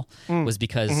Cal was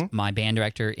because my band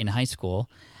director in high school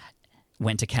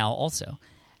went to Cal also.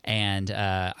 And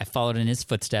I followed in his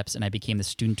footsteps, and I became the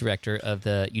student director of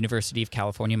the University of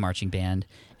California Marching Band.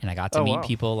 And I got to meet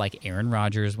people like Aaron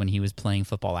Rodgers when he was playing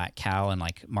football at Cal, and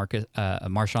like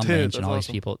Marshawn Lynch and all these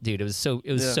people. Dude, it was so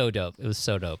dope. It was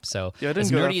so dope. So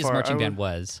as nerdy as marching band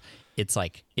was, it's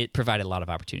like it provided a lot of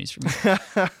opportunities for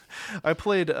me. I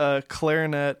played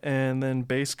clarinet and then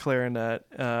bass clarinet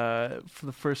for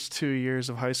the first 2 years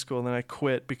of high school, and then I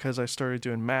quit because I started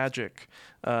doing magic.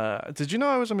 Did you know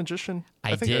I was a magician?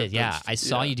 I did, yeah. I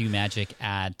saw you do magic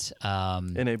at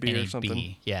NAB or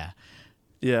something. Yeah.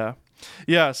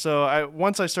 Yeah, so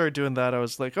once I started doing that, I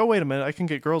was like, oh, wait a minute, I can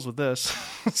get girls with this.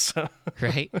 So.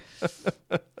 Right?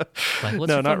 Like,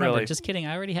 what's your phone number? Just kidding,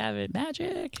 I already have it.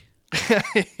 Magic.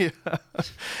 Yeah.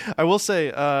 I will say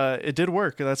it did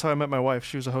work. That's how I met my wife.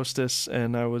 She was a hostess,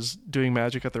 and I was doing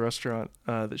magic at the restaurant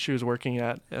that she was working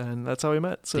at, and that's how we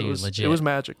met. So dude, it was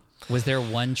magic. Was there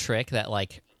one trick that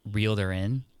like reeled her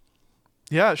in?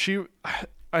 Yeah,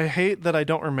 I hate that I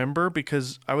don't remember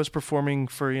because I was performing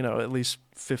for, at least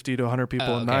 50 to 100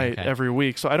 people a night every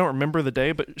week. So I don't remember the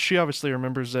day, but she obviously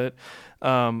remembers it.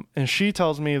 And she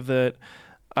tells me that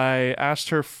I asked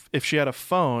her if she had a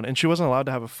phone, and she wasn't allowed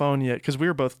to have a phone yet because we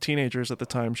were both teenagers at the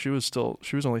time. She was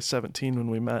only 17 when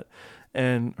we met,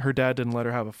 and her dad didn't let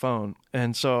her have a phone.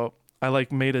 And so I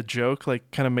like made a joke, like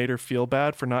kind of made her feel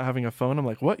bad for not having a phone. I'm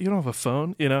like, what? You don't have a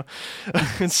phone?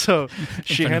 And so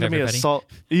she handed me a salt.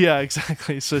 Yeah,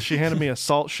 exactly. So she handed me a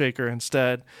salt shaker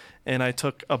instead. And I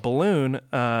took a balloon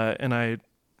and I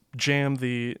jammed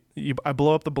I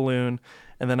blow up the balloon,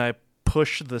 and then I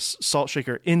push this salt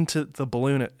shaker into the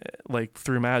balloon like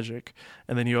through magic,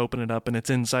 and then you open it up and it's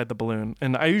inside the balloon.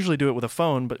 And I usually do it with a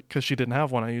phone, but because she didn't have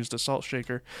one, I used a salt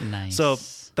shaker. Nice. So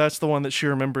that's the one that she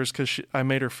remembers because I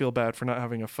made her feel bad for not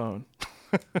having a phone.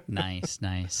 Nice.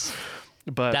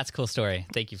 But that's a cool story.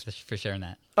 Thank you for sharing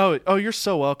that. Oh, you're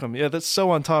so welcome. Yeah, that's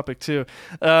so on topic too.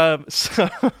 So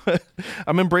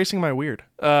I'm embracing my weird.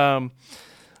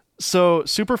 So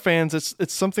super fans,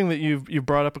 it's something that you've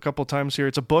brought up a couple of times here.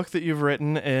 It's a book that you've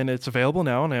written, and it's available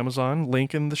now on Amazon.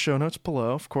 Link in the show notes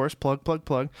below, of course. Plug.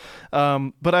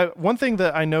 But one thing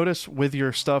that I notice with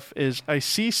your stuff is I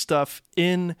see stuff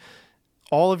in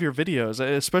all of your videos,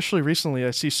 especially recently.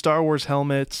 I see Star Wars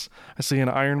helmets. I see an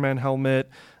Iron Man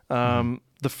helmet.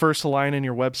 The first line in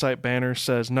your website banner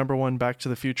says #1 Back to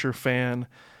the Future fan.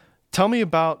 Tell me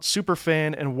about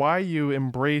Superfan and why you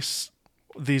embrace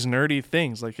these nerdy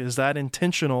things. Like, is that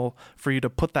intentional for you to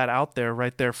put that out there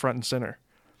right there front and center?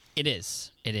 It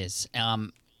is.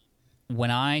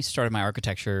 When I started my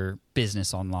architecture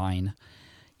business online,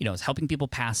 I was helping people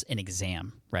pass an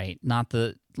exam, right? Not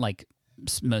the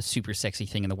most super sexy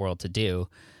thing in the world to do,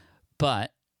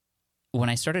 but when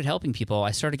I started helping people,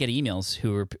 I started getting emails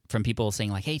who were from people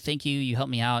saying like, hey, thank you, you helped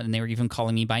me out. And they were even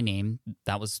calling me by name.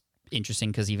 That was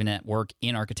interesting because even at work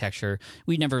in architecture,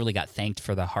 we never really got thanked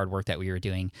for the hard work that we were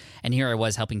doing. And here I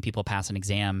was helping people pass an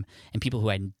exam, and people who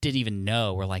I didn't even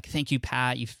know were like, thank you,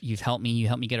 Pat, you've helped me. You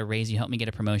helped me get a raise. You helped me get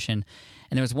a promotion.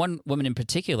 And there was one woman in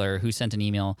particular who sent an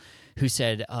email who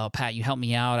said, oh, Pat, you helped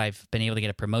me out. I've been able to get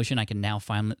a promotion. I can now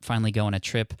finally go on a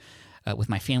trip with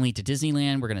my family to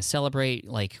Disneyland. We're going to celebrate.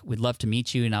 Like, we'd love to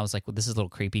meet you. And I was like, well, this is a little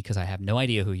creepy because I have no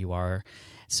idea who you are.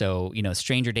 So,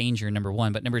 stranger danger,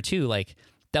 #1. But #2, like,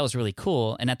 that was really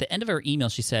cool. And at the end of her email,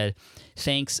 she said,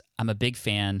 thanks, I'm a big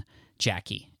fan,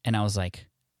 Jackie. And I was like,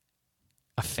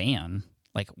 a fan?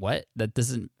 Like, what? That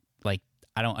doesn't, like,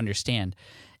 I don't understand.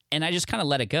 And I just kind of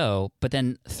let it go. But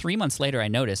then 3 months later, I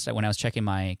noticed that when I was checking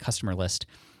my customer list,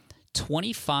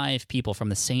 25 people from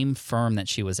the same firm that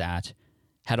she was at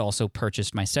had also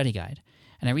purchased my study guide.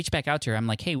 And I reached back out to her. I'm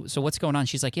like, hey, so what's going on?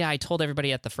 She's like, yeah, I told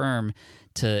everybody at the firm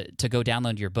to go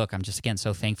download your book. I'm just, again,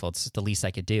 so thankful. It's the least I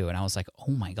could do. And I was like,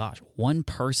 oh my gosh, one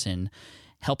person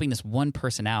helping this one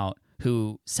person out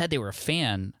who said they were a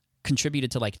fan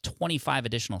contributed to like 25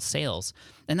 additional sales.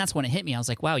 And that's when it hit me. I was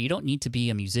like, wow, you don't need to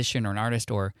be a musician or an artist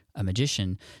or a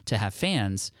magician to have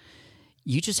fans.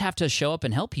 You just have to show up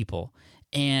and help people.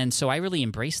 And so I really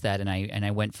embraced that, and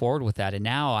I went forward with that. And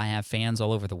now I have fans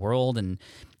all over the world, and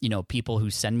people who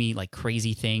send me like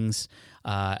crazy things.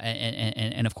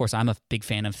 And of course, I'm a big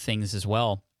fan of things as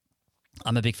well.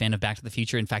 I'm a big fan of Back to the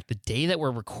Future. In fact, the day that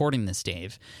we're recording this,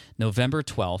 Dave, November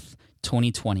 12th,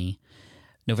 2020.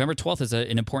 November 12th is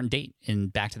an important date in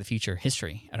Back to the Future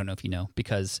history. I don't know if you know,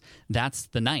 because that's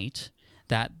the night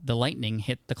that the lightning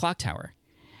hit the clock tower.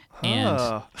 And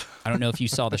I don't know if you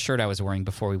saw the shirt I was wearing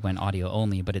before we went audio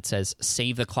only, but it says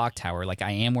 "Save the Clock Tower." Like,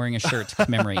 I am wearing a shirt to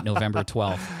commemorate November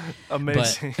 12th.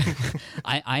 Amazing. But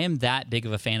I am that big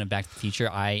of a fan of Back to the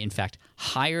Future. I, in fact,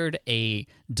 hired a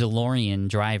DeLorean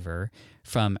driver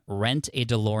from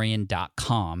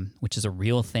rentadelorean.com, which is a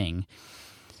real thing.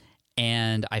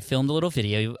 And I filmed a little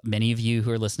video. Many of you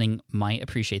who are listening might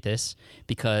appreciate this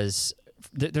because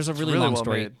there's a really long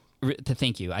story. Made.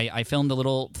 Thank you. I filmed a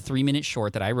little 3-minute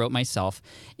short that I wrote myself.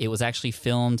 It was actually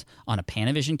filmed on a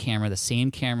Panavision camera, the same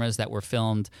cameras that were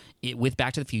filmed with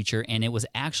Back to the Future, and it was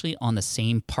actually on the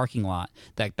same parking lot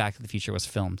that Back to the Future was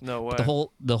filmed. No way. But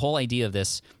the whole idea of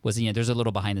this was, there's a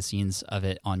little behind the scenes of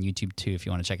it on YouTube too, if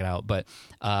you want to check it out. But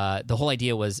the whole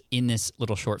idea was, in this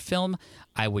little short film,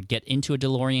 I would get into a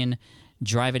DeLorean,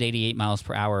 drive at 88 miles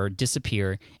per hour,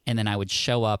 disappear, and then I would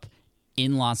show up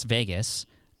in Las Vegas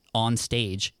on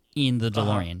stage in the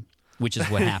DeLorean, which is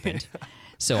what happened.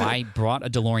 So I brought a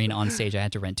DeLorean on stage. I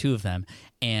had to rent 2 of them,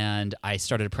 and I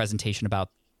started a presentation about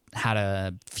how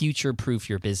to future-proof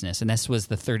your business. And this was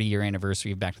the 30-year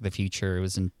anniversary of Back to the Future. It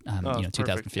was in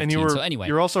 2015. And so anyway,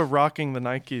 you're also rocking the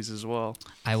Nikes as well.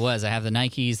 I have the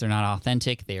Nikes. They're not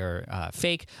authentic. They are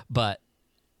fake, but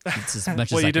it's as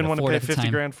much well, as I you didn't could want to afford pay at the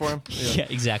time. $50,000 for them? Yeah,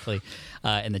 exactly.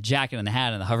 And the jacket and the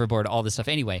hat and the hoverboard, all this stuff.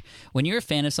 Anyway, when you're a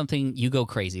fan of something, you go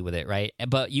crazy with it, right?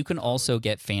 But you can also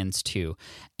get fans too.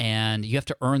 And you have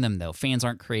to earn them, though. Fans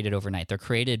aren't created overnight. They're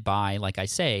created by, like I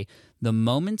say, the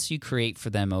moments you create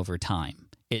for them over time.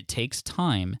 It takes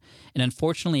time. And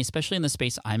unfortunately, especially in the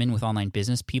space I'm in with online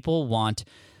business, people want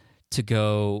to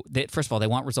go... first of all, they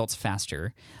want results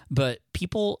faster. But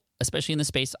people, especially in the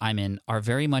space I'm in, are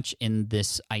very much in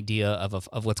this idea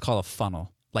of what's called a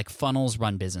funnel. Like, funnels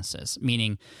run businesses,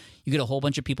 meaning you get a whole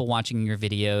bunch of people watching your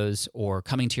videos or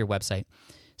coming to your website.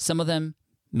 Some of them,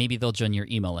 maybe they'll join your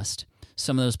email list.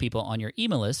 Some of those people on your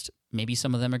email list, maybe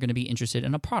some of them are going to be interested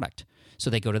in a product. So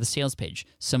they go to the sales page.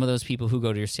 Some of those people who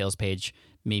go to your sales page,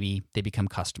 maybe they become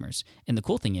customers. And the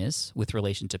cool thing is, with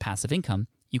relation to passive income,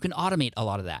 you can automate a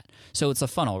lot of that. So it's a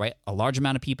funnel, right? A large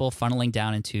amount of people funneling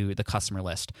down into the customer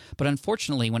list. But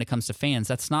unfortunately, when it comes to fans,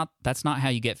 that's not how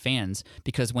you get fans,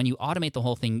 because when you automate the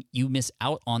whole thing, you miss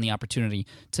out on the opportunity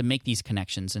to make these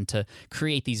connections and to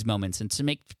create these moments and to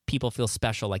make people feel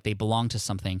special, like they belong to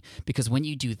something. Because when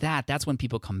you do that, that's when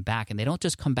people come back, and they don't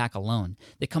just come back alone.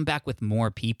 They come back with more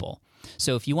people.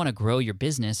 So if you want to grow your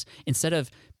business, instead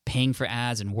of paying for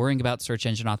ads and worrying about search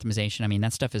engine optimization, I mean,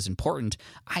 that stuff is important.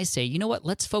 I say, you know what?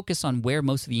 Let's focus on where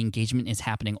most of the engagement is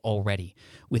happening already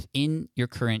within your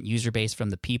current user base, from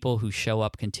the people who show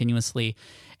up continuously,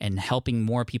 and helping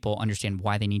more people understand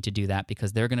why they need to do that,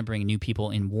 because they're going to bring new people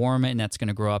in warm, and that's going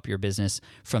to grow up your business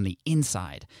from the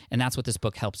inside. And that's what this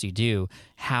book helps you do.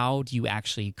 How do you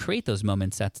actually create those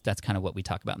moments? That's kind of what we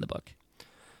talk about in the book.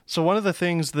 So one of the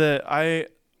things that I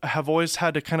have always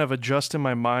had to kind of adjust in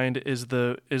my mind is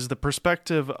the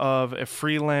perspective of a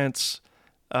freelance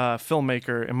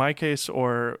filmmaker, in my case,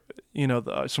 or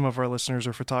some of our listeners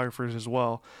are photographers as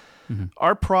well. Mm-hmm.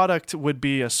 Our product would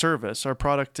be a service. Our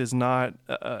product is not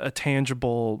a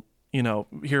tangible,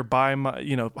 here, buy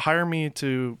my, hire me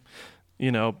to,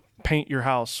 paint your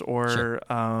house or sure.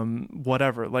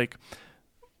 Whatever. Like,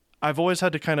 I've always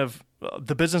had to kind of,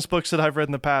 the business books that I've read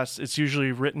in the past, it's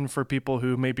usually written for people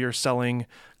who maybe are selling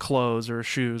clothes or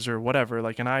shoes or whatever,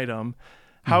 like an item.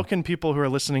 How can people who are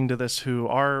listening to this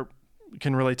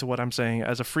can relate to what I'm saying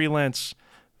as a freelance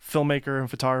filmmaker and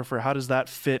photographer? How does that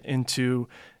fit into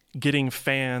getting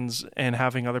fans and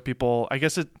having other people? I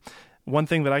guess one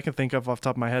thing that I can think of off the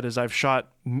top of my head is I've shot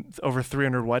over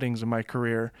 300 weddings in my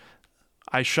career.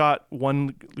 I shot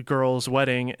one girl's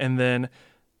wedding, and then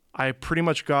I pretty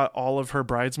much got all of her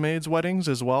bridesmaids' weddings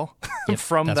as well. Yep,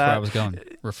 from that's that. Where I was going.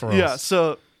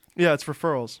 Referrals. Yeah, it's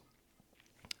referrals.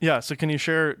 Yeah, so can you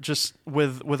share just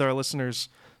with our listeners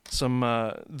some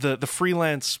the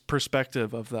freelance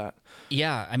perspective of that?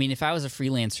 Yeah, I mean, if I was a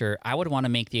freelancer, I would want to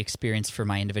make the experience for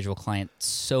my individual client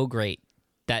so great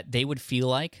that they would feel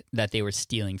like that they were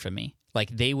stealing from me. Like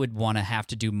they would want to have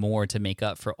to do more to make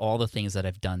up for all the things that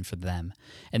I've done for them.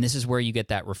 And this is where you get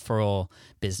that referral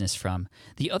business from.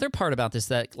 The other part about this,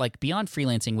 that like beyond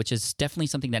freelancing, which is definitely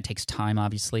something that takes time,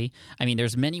 obviously. I mean,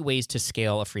 there's many ways to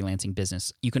scale a freelancing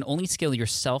business. You can only scale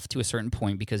yourself to a certain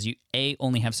point because you A,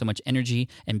 only have so much energy,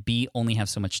 and B, only have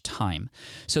so much time.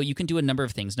 So you can do a number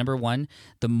of things. Number one,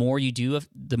 the more you do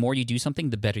something,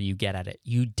 the better you get at it.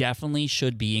 You definitely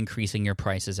should be increasing your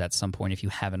prices at some point if you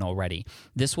haven't already.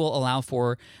 This will allow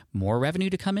for more revenue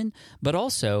to come in, but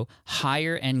also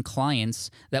higher end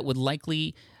clients that would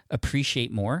likely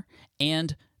appreciate more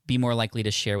and be more likely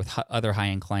to share with other high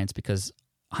end clients, because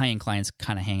high-end clients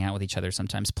kind of hang out with each other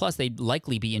sometimes. Plus, they'd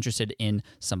likely be interested in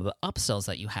some of the upsells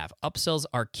that you have. Upsells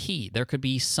are key. There could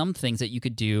be some things that you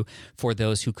could do for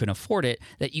those who can afford it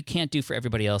that you can't do for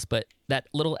everybody else, but that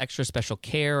little extra special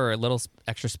care or a little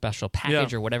extra special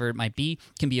package or whatever it might be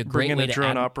can be a great way to bring in a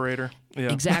drone operator.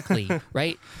 Yeah. Exactly,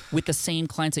 right? With the same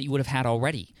clients that you would have had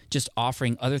already, just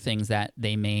offering other things that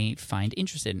they may find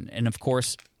interested in. And of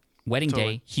course, wedding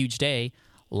day, huge day,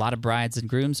 a lot of brides and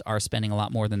grooms are spending a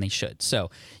lot more than they should. So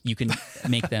you can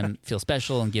make them feel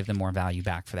special and give them more value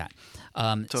back for that.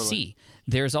 C,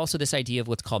 there's also this idea of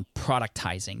what's called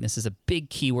productizing. This is a big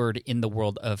keyword in the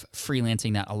world of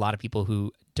freelancing that a lot of people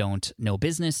who don't know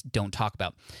business don't talk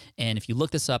about. And if you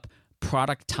look this up,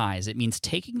 productize, it means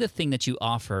taking the thing that you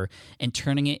offer and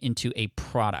turning it into a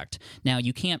product. Now,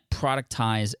 you can't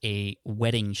productize a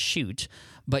wedding shoot,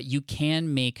 but you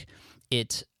can make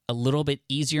it a little bit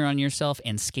easier on yourself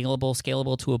and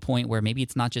scalable to a point where maybe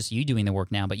it's not just you doing the work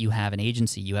now, but you have an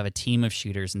agency, you have a team of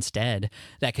shooters instead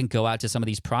that can go out to some of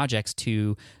these projects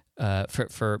to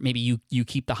for maybe you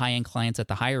keep the high-end clients at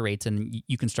the higher rates, and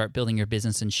you can start building your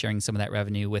business and sharing some of that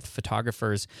revenue with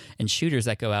photographers and shooters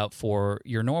that go out for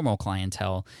your normal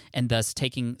clientele, and thus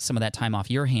taking some of that time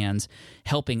off your hands,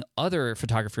 helping other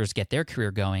photographers get their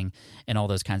career going and all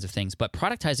those kinds of things. But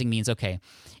productizing means, okay,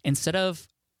 instead of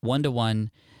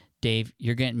one-to-one, Dave,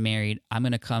 you're getting married. I'm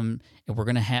going to come and we're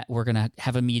going to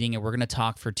have a meeting and we're going to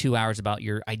talk for 2 hours about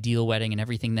your ideal wedding and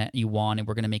everything that you want, and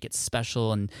we're going to make it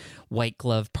special and white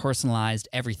glove personalized,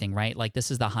 everything, right? Like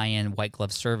this is the high-end white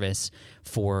glove service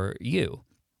for you.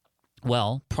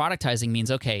 Well, productizing means,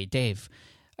 okay, Dave,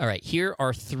 all right, here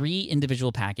are 3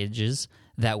 individual packages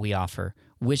that we offer.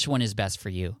 Which one is best for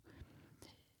you?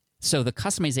 So the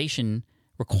customization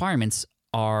requirements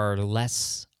are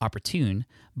less opportune,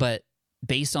 but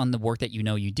based on the work that you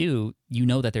do, you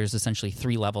know that there's essentially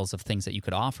 3 levels of things that you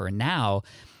could offer. And now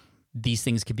these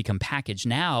things could become packaged.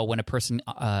 Now, when a person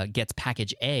gets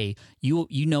package A,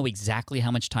 you know exactly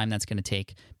how much time that's going to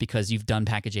take because you've done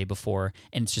package A before,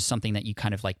 and it's just something that you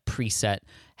kind of like preset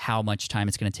how much time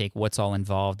it's going to take, what's all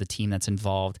involved, the team that's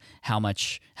involved, how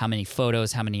many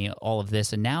photos, all of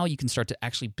this. And now you can start to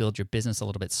actually build your business a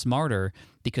little bit smarter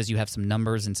because you have some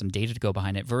numbers and some data to go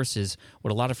behind it, versus what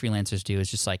a lot of freelancers do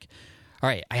is just like, all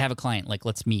right, I have a client, like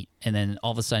let's meet. And then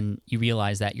all of a sudden you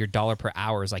realize that your dollar per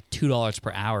hour is like $2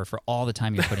 per hour for all the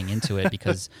time you're putting into it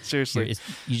because seriously,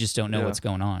 you just don't know what's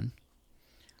going on.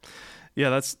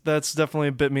 Yeah, that's definitely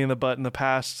bit me in the butt in the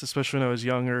past, especially when I was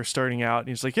younger, starting out. And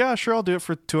he's like, yeah, sure, I'll do it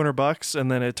for $200.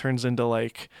 And then it turns into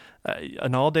like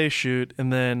an all-day shoot,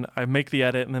 and then I make the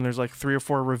edit, and then there's like 3 or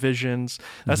 4 revisions.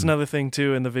 That's another thing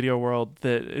too in the video world,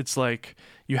 that it's like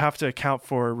you have to account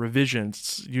for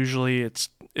revisions. Usually it's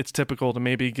typical to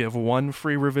maybe give 1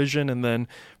 free revision, and then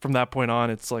from that point on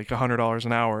it's like $100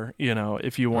 an hour,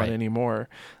 if you want any more.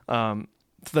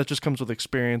 So that just comes with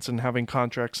experience and having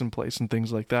contracts in place and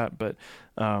things like that. But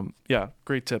yeah,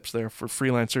 great tips there for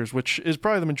freelancers, which is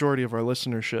probably the majority of our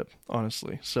listenership,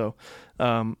 honestly. So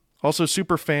also,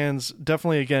 super fans,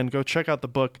 definitely, again, go check out the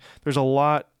book. There's a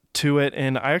lot to it,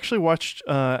 and I actually watched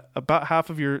about half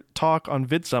of your talk on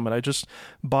VidSummit. I just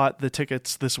bought the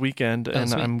tickets this weekend,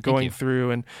 and I'm going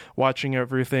through and watching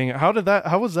everything. How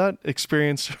was that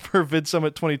experience for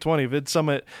VidSummit 2020?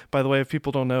 VidSummit, by the way, if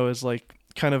people don't know, is like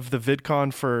kind of the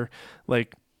VidCon for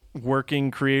like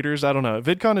working creators. I don't know.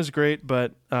 VidCon is great,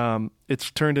 but it's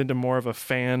turned into more of a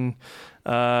fan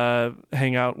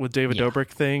hangout with David Dobrik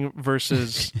thing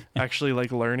versus actually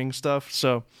like learning stuff.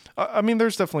 So I mean,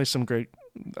 there's definitely some great,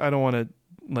 I don't want to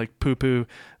like poo-poo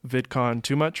VidCon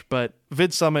too much, but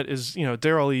VidSummit is,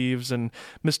 Daryl Eves and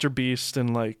Mr. Beast,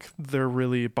 and like they're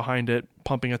really behind it,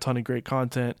 pumping a ton of great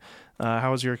content.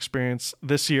 How was your experience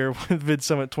this year with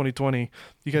VidSummit 2020?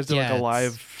 You guys did like a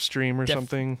live stream or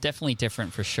something? Definitely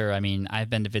different for sure. I mean, I've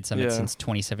been to VidSummit since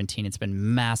 2017. It's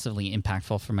been massively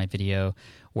impactful for my video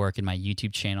work and my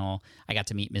YouTube channel. I got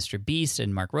to meet Mr. Beast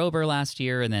and Mark Rober last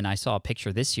year, and then I saw a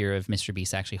picture this year of Mr.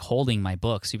 Beast actually holding my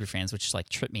book, Superfans, which just like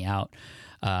tripped me out.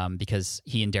 because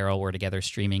he and Daryl were together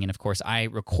streaming. And of course, I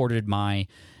recorded my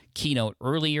keynote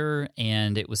earlier,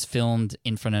 and it was filmed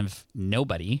in front of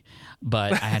nobody,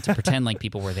 but I had to pretend like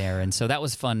people were there. And so that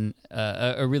was fun,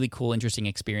 a really cool, interesting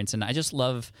experience. And I just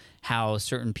love how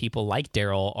certain people like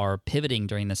Daryl are pivoting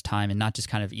during this time and not just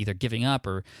kind of either giving up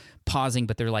or pausing,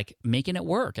 but they're like making it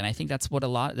work. And I think that's what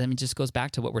it just goes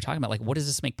back to what we're talking about. Like, what does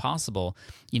this make possible?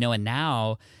 And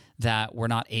now that we're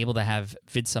not able to have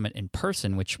VidSummit in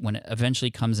person, which when it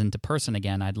eventually comes into person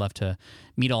again, I'd love to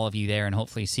meet all of you there and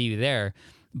hopefully see you there.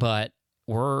 But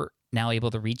we're now able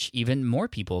to reach even more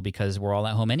people because we're all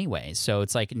at home anyway. So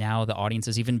it's like now the audience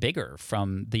is even bigger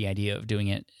from the idea of doing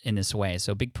it in this way.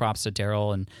 So big props to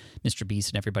Daryl and Mr. Beast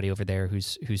and everybody over there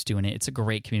who's doing it. It's a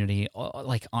great community.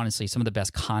 Like, honestly, some of the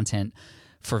best content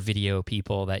for video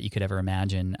people that you could ever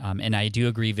imagine. And I do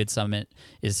agree VidSummit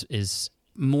is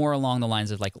more along the lines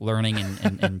of like learning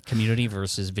and community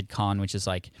versus VidCon, which is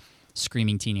like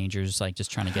screaming teenagers like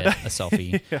just trying to get a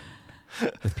selfie. Yeah.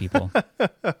 With people.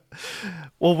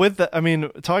 Well, with that, I mean,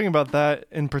 talking about that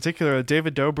in particular,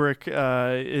 David Dobrik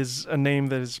is a name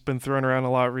that has been thrown around a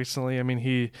lot recently. I mean,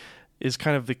 he is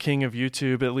kind of the king of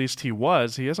YouTube. At least he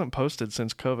was. He hasn't posted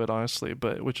since COVID, honestly,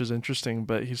 but which is interesting.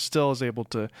 But he still is able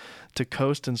to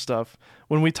coast and stuff.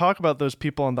 When we talk about those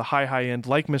people on the high end,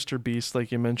 like Mr. Beast,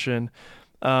 like you mentioned,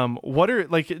 what are,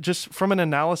 like, just from an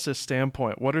analysis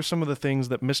standpoint, what are some of the things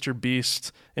that Mr.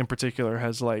 Beast in particular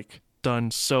has like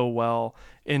done so well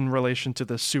in relation to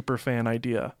the super fan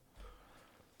idea?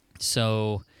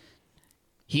 So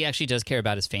he actually does care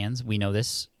about his fans. We know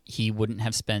this. He wouldn't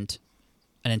have spent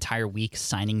an entire week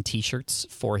signing t-shirts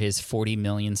for his 40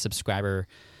 million subscriber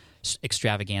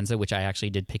extravaganza, which I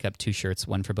actually did pick up 2 shirts,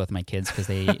 one for both my kids because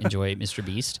they enjoy Mr.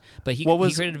 Beast. But what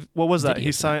was that?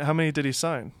 He signed, how many did he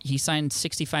sign? He signed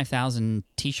 65,000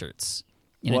 t-shirts.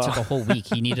 And it took a whole week.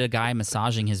 He needed a guy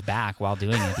massaging his back while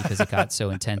doing it because it got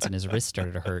so intense and his wrist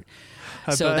started to hurt.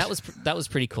 So that was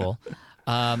pretty cool.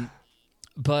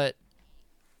 But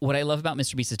what I love about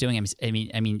Mr. Beast is doing, I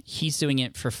mean, he's doing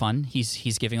it for fun.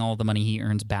 He's giving all the money he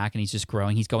earns back, and he's just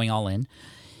growing. He's going all in.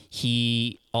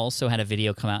 He also had a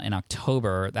video come out in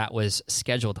October that was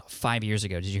scheduled 5 years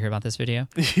ago. Did you hear about this video?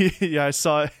 Yeah, I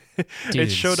saw it. Dude,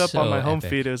 it showed up on my home epic.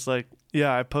 feed. It was like,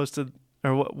 yeah, I posted,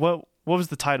 or what was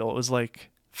the title? It was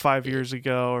like 5 years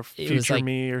ago, or Future like,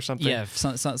 Me, or something. Yeah,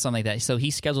 something like that. So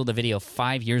he scheduled a video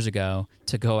 5 years ago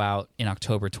to go out in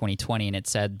October 2020, and it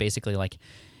said basically like,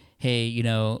 hey,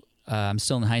 I'm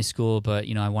still in high school, but,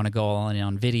 I want to go all in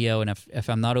on video, and if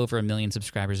I'm not over 1 million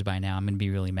subscribers by now, I'm going to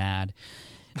be really mad.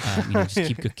 Just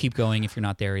keep going if you're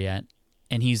not there yet.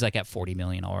 And he's like at 40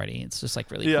 million already. It's just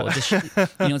like really cool.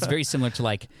 It's very similar to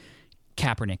like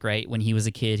Kaepernick, right? When he was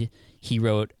a kid, he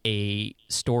wrote a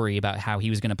story about how he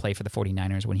was going to play for the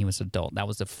 49ers when he was an adult. That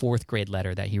was the 4th grade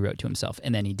letter that he wrote to himself,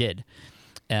 and then he did.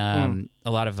 A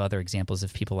lot of other examples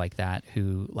of people like that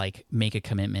who like make a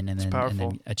commitment and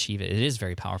then achieve it. It is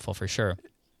very powerful for sure.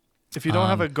 If you don't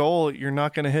have a goal, you're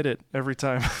not going to hit it every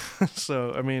time.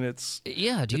 So, I mean, it's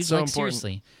dude. It's so like important.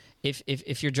 Seriously,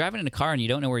 if you're driving in a car and you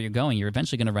don't know where you're going, you're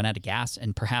eventually going to run out of gas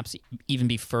and perhaps even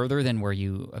be further than where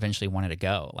you eventually wanted to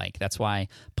go. Like, that's why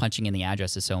punching in the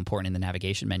address is so important in the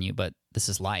navigation menu. But this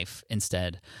is life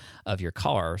instead of your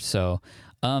car. So,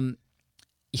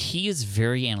 he is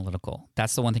very analytical.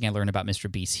 That's the one thing I learned about Mr.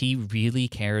 Beast. He really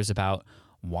cares about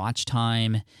watch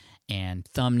time and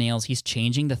thumbnails. He's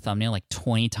changing the thumbnail like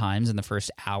 20 times in the first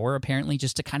hour, apparently,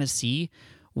 just to kind of see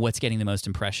what's getting the most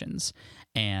impressions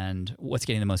and what's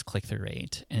getting the most click-through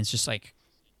rate. And it's just like,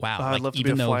 wow. I'd love to be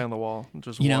a fly on the wall and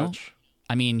just watch.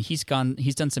 I mean, he's done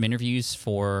some interviews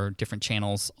for different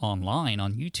channels online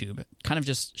on YouTube, kind of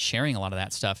just sharing a lot of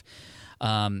that stuff.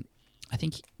 I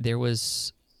think there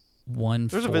was one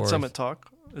There's a VidSummit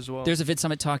talk as well. There's a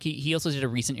VidSummit talk. He also did a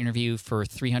recent interview for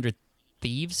 300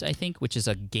 Thieves, I think, which is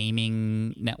a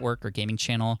gaming network or gaming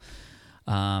channel,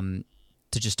 to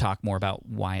just talk more about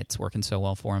why it's working so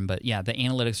well for him. But yeah, the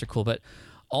analytics are cool. But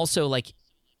also, like,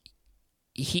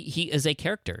 he is a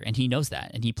character, and he knows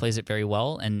that, and he plays it very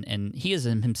well, and he is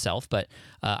himself. But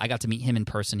I got to meet him in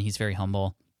person. He's very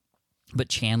humble. But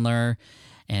Chandler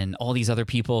and all these other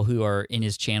people who are in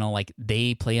his channel, like,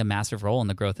 they play a massive role in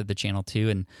the growth of the channel too,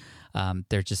 and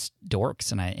they're just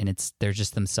dorks, and they're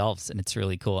just themselves, and it's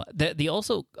really cool. The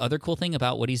also other cool thing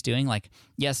about what he's doing, like,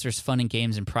 yes, there's fun and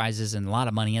games and prizes and a lot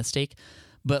of money at stake,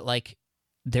 but like,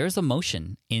 there's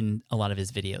emotion in a lot of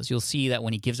his videos. You'll see that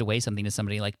when he gives away something to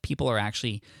somebody, like, people are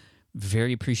actually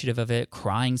very appreciative of it,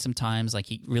 crying sometimes. Like,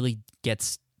 he really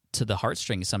gets to the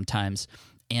heartstrings sometimes,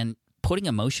 and putting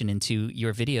emotion into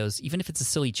your videos, even if it's a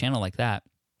silly channel like that,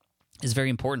 is very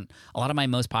important. A lot of my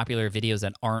most popular videos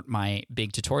that aren't my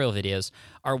big tutorial videos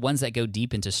are ones that go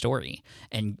deep into story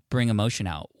and bring emotion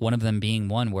out. One of them being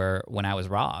one where when I was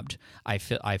robbed, I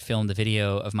filmed a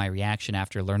video of my reaction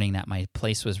after learning that my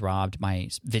place was robbed, my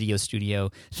video studio,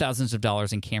 thousands of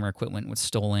dollars in camera equipment was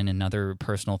stolen and other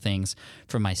personal things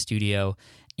from my studio,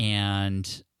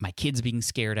 and my kids being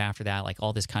scared after that, like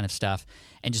all this kind of stuff,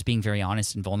 and just being very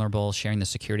honest and vulnerable, sharing the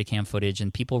security cam footage,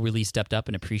 and people really stepped up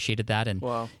and appreciated that, and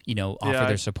Wow. offer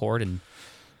their support. And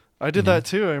I did that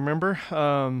too. I remember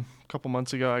a couple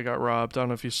months ago I got robbed. I don't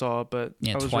know if you saw it, but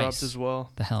I was twice. robbed as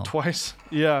well. The hell, twice.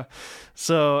 Yeah.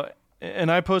 So,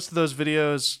 and I posted those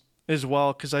videos as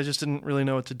well because I just didn't really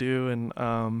know what to do, and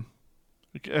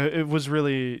I was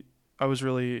really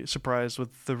surprised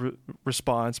with the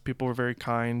response. People were very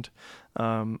kind.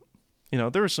 There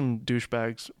were some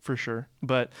douchebags for sure,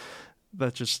 but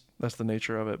that's the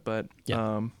nature of it. But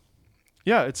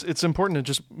it's important to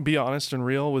just be honest and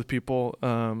real with people,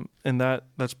 and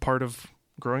that's part of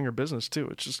growing your business too.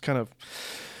 It's just kind of,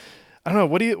 I don't know.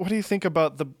 What do you think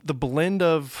about the blend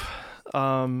of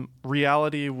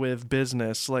reality with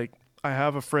business? Like, I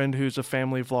have a friend who's a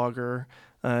family vlogger,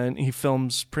 and he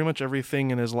films pretty much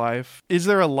everything in his life. Is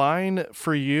there a line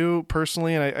for you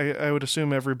personally? And I would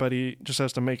assume everybody just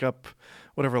has to make up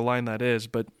whatever line that is.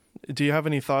 But do you have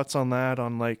any thoughts on that,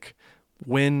 on like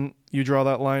when you draw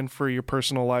that line for your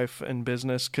personal life and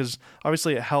business? Because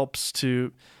obviously it helps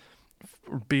to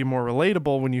be more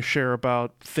relatable when you share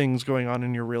about things going on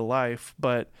in your real life.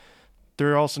 But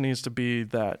there also needs to be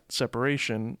that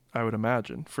separation, I would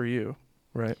imagine, for you,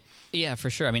 right? Yeah, for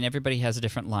sure. I mean, everybody has a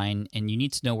different line, and you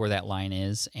need to know where that line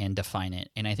is and define it.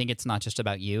 And I think it's not just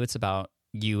about you. It's about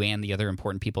you and the other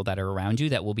important people that are around you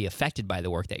that will be affected by the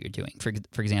work that you're doing.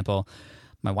 For example,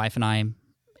 my wife and I,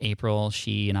 April,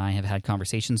 she and I have had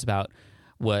conversations about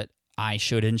what I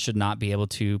should and should not be able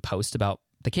to post about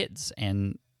the kids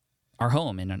and our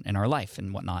home and our life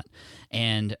and whatnot.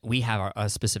 And we have a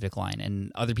specific line.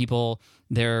 And other people,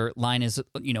 their line is,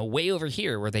 way over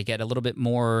here, where they get a little bit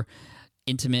more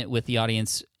intimate with the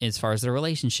audience as far as their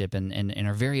relationship and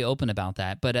are very open about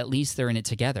that, but at least they're in it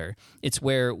together. It's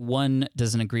where one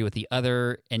doesn't agree with the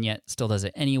other and yet still does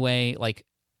it anyway. Like,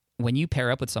 when you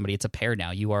pair up with somebody, it's a pair now.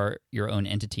 You are your own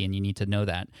entity, and you need to know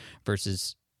that,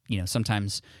 versus,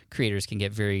 sometimes creators can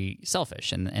get very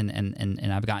selfish, and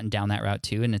I've gotten down that route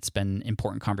too, and it's been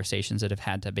important conversations that have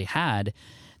had to be had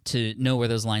to know where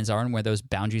those lines are and where those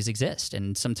boundaries exist.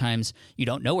 And sometimes you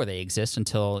don't know where they exist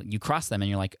until you cross them and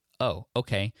you're like, oh,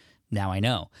 okay, now I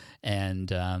know. And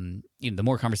the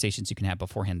more conversations you can have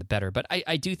beforehand, the better. But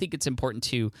I do think it's important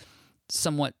to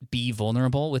somewhat be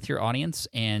vulnerable with your audience,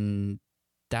 and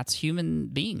that's human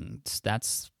beings.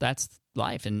 That's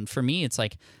life. And for me, it's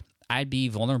like I'd be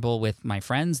vulnerable with my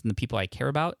friends and the people I care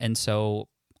about, and so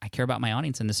I care about my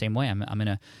audience in the same way. I'm going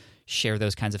to share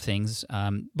those kinds of things.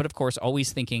 But of course,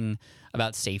 always thinking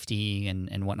about safety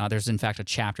and whatnot. There's in fact a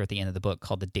chapter at the end of the book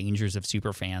called The Dangers of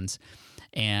Superfans.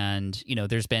 And,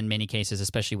 there's been many cases,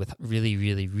 especially with really,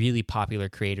 really, really popular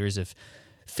creators, of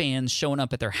fans showing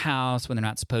up at their house when they're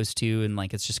not supposed to. And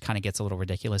like, it's just kind of gets a little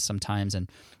ridiculous sometimes.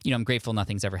 And, I'm grateful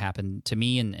nothing's ever happened to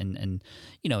me. And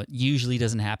it usually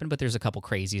doesn't happen, but there's a couple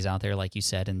crazies out there, like you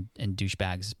said, and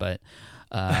douchebags. But,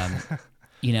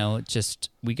 just,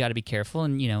 we got to be careful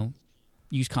and,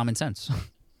 use common sense.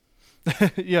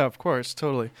 Yeah, of course.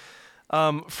 Totally.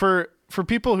 For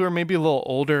people who are maybe a little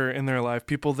older in their life,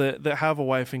 people that have a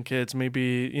wife and kids,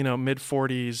 maybe, mid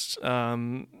 40s,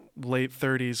 late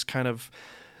 30s kind of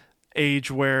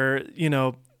age, where,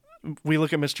 we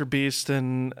look at Mr. Beast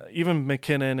and even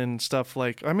McKinnon and stuff,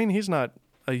 like, I mean, he's not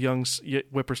a young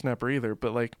whippersnapper either,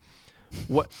 but like,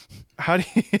 how do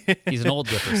you... He's an old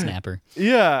whippersnapper.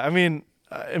 Yeah. I mean,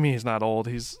 he's not old.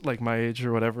 He's like my age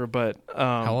or whatever, but...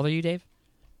 How old are you, Dave?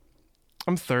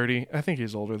 I'm 30. I think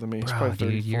he's older than me. He's Bro, probably 34.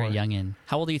 Dude, you're a youngin'.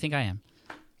 How old do you think I am?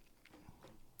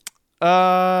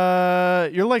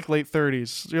 You're like late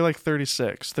 30s. You're like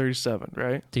 36, 37,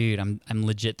 right? Dude, I'm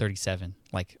legit 37,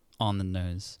 like on the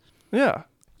nose. Yeah.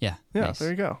 Yeah. Nice.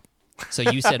 There you go. So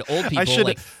you said old people,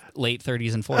 like late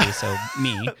 30s and 40s, so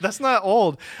me. That's not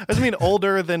old. I just mean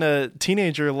older than a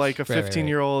teenager, like a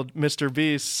 15-year-old Mr.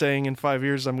 Beast saying in 5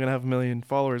 years I'm going to have 1 million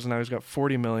followers, and now he's got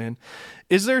 40 million.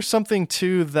 Is there something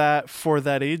to that for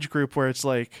that age group where it's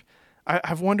like,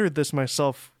 I've wondered this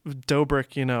myself,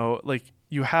 Dobrik, like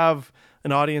you have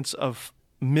an audience of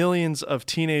millions of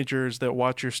teenagers that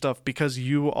watch your stuff because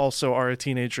you also are a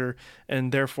teenager,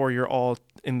 and therefore you're all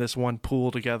in this one pool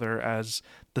together as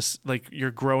this, like you're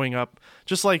growing up,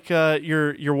 just like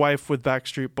your wife with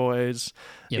Backstreet Boys,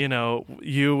 Yep.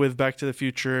 you with Back to the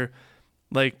Future.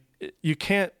 Like, you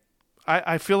can't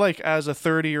I feel like as a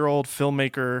 30-year-old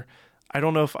filmmaker, I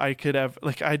don't know if I could have,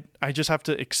 like, I just have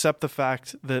to accept the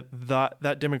fact that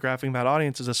demographic, that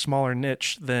audience is a smaller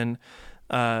niche than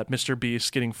Mr.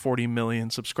 Beast getting 40 million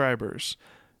subscribers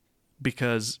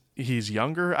because he's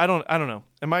younger. I don't know.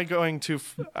 Am I going to,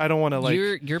 I don't want to like.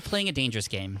 You're playing a dangerous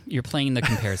game. You're playing the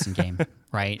comparison game,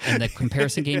 right? And the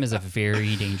comparison game is a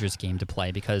very dangerous game to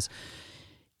play because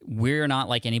we're not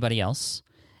like anybody else.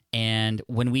 And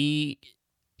when we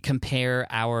compare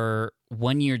our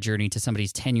 1-year journey to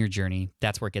somebody's 10-year journey,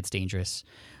 that's where it gets dangerous.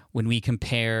 When we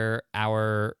compare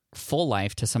our full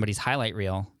life to somebody's highlight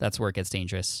reel, that's where it gets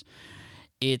dangerous.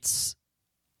 It's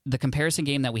the comparison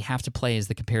game that we have to play is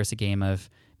the comparison game of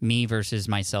me versus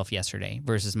myself yesterday,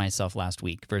 versus myself last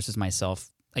week, versus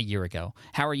myself a year ago.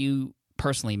 How are you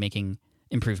personally making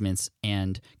improvements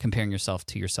and comparing yourself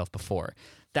to yourself before?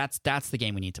 That's the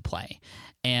game we need to play.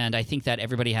 And I think that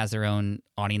everybody has their own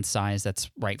audience size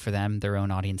that's right for them, their own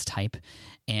audience type.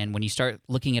 And when you start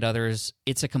looking at others,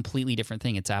 it's a completely different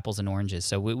thing. It's apples and oranges.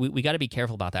 So we got to be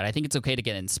careful about that. I think it's okay to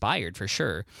get inspired for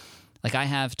sure. Like I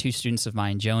have 2 students of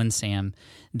mine, Joe and Sam.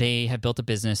 They have built a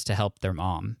business to help their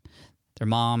mom. Their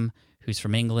mom, who's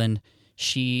from England,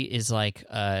 she is like,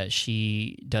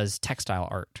 she does textile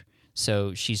art.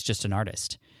 So she's just an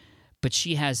artist. But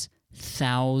she has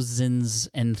thousands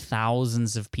and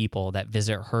thousands of people that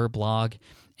visit her blog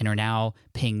and are now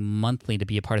paying monthly to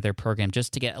be a part of their program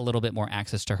just to get a little bit more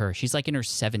access to her. She's like in her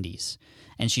 70s,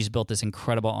 and she's built this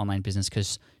incredible online business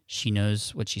because she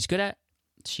knows what she's good at.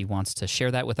 She wants to share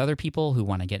that with other people who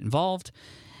want to get involved.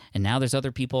 And now there's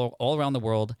other people all around the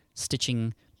world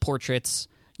stitching portraits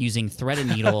using thread and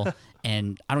needle,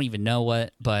 and I don't even know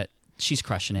what, but she's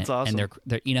crushing it. That's awesome. And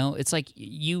they're it's like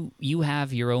you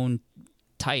have your own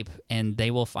type and they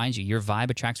will find you. Your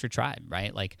vibe attracts your tribe,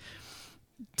 right? Like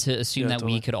to assume that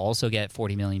totally. We could also get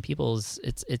 40 million people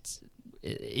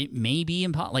it may be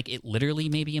impossible. Like it literally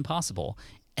may be impossible,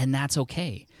 and that's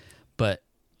okay. But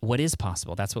what is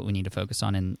possible? That's what we need to focus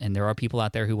on. And there are people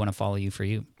out there who want to follow you for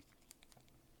you.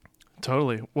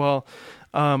 Totally. Well,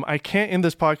 I can't end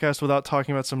this podcast without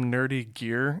talking about some nerdy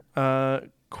gear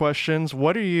questions.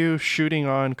 What are you shooting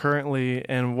on currently,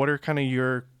 and what are kind of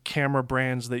your camera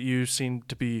brands that you seem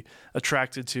to be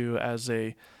attracted to as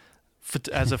a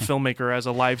filmmaker, as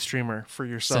a live streamer for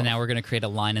yourself? So now we're going to create a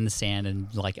line in the sand,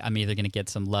 and like I'm either going to get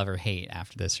some love or hate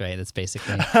after this, right? That's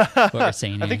basically what we're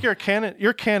saying here. I think you're a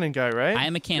Canon guy, right? I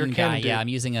am a Canon guy. Yeah, I'm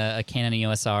using a Canon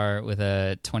EOS R with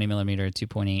a 20mm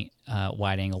 2.8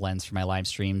 wide-angle lens for my live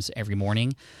streams every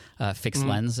morning, fixed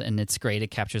lens, and it's great. It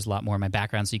captures a lot more of my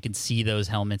background, so you can see those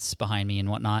helmets behind me and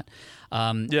whatnot.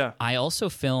 I also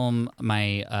film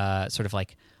my sort of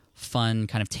like fun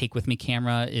kind of take with me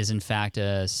camera is in fact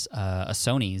a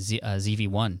Sony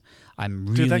ZV-1. I'm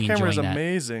really enjoying that. Dude, that camera is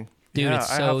amazing. Dude, yeah,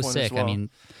 it's so sick. Well. I mean,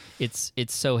 it's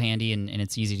so handy and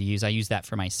it's easy to use. I use that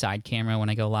for my side camera when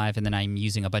I go live, and then I'm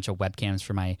using a bunch of webcams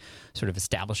for my sort of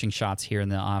establishing shots here in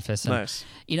the office. And, nice.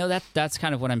 You know, that's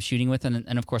kind of what I'm shooting with.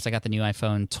 And of course, I got the new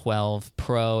iPhone 12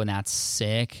 Pro, and that's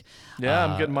sick. Yeah,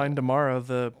 I'm getting mine tomorrow,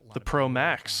 the Pro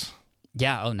Max.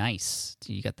 Yeah, oh, nice.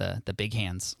 You got the big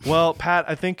hands. Well, Pat,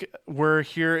 I think we're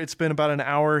here. It's been about an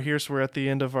hour here, so we're at the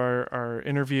end of our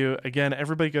interview. Again,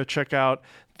 everybody go check out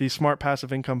the Smart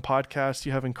Passive Income podcast.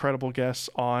 You have incredible guests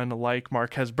on, like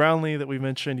Marques Brownlee that we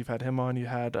mentioned. You've had him on. You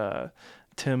had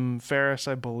Tim Ferriss,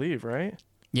 I believe, right?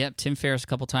 Yep, Tim Ferriss a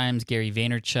couple times, Gary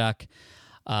Vaynerchuk.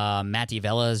 Matt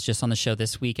D'Avella is just on the show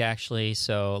this week, actually,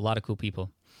 so a lot of cool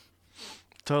people.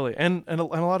 Totally. And a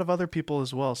lot of other people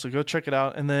as well. So go check it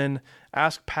out. And then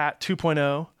Ask Pat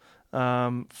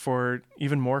 2.0 for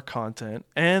even more content.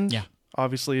 And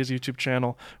obviously his YouTube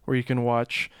channel where you can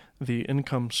watch the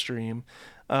income stream.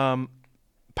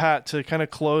 Pat, to kind of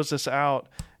close this out,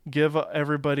 give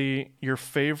everybody your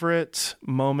favorite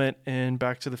moment in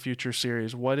Back to the Future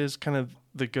series. What is kind of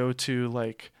the go-to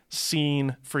like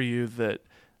scene for you that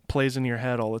plays in your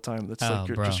head all the time that's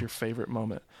just your favorite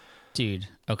moment? Dude,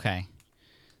 okay.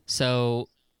 So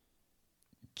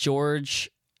George,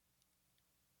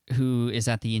 who is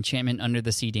at the Enchantment Under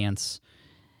the Sea dance,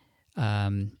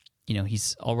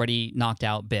 he's already knocked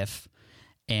out Biff,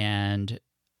 and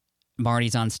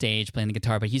Marty's on stage playing the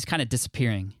guitar, but he's kind of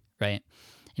disappearing, right?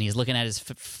 And he's looking at his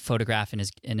photograph in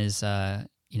his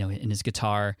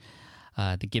guitar,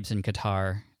 the Gibson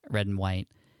guitar, red and white,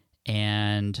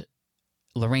 and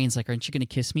Lorraine's like, "Aren't you going to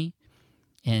kiss me?"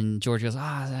 And George goes,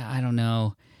 I don't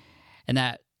know. And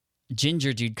that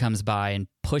ginger dude comes by and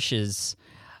pushes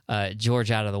George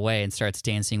out of the way and starts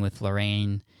dancing with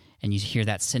Lorraine. and you hear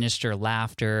that sinister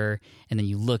laughter, and then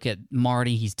you look at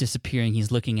Marty, he's disappearing,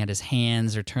 he's looking at his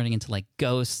hands, they're turning into like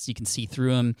ghosts, you can see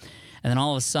through him, and then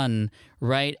all of a sudden,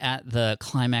 right at the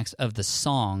climax of the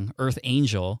song, Earth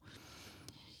Angel,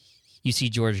 you see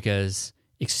George goes,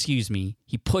 "Excuse me,"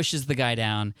 he pushes the guy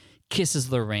down,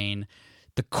 kisses Lorraine,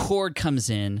 the chord comes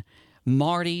in,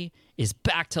 Marty is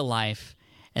back to life,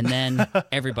 and then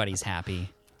everybody's happy.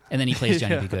 And then he plays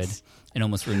Johnny B. Good and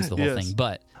almost ruins the whole thing.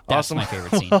 But that's my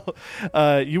favorite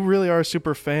scene. You really are a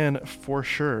super fan for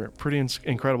sure. Pretty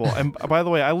incredible. And by the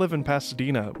way, I live in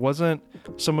Pasadena. Wasn't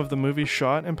some of the movie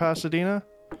shot in Pasadena?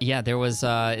 Yeah, there was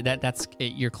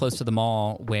you're close to the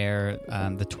mall where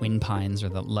the Twin Pines or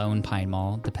the Lone Pine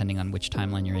Mall, depending on which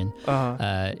timeline you're in,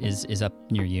 is up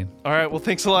near you. All right. Well,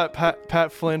 thanks a lot,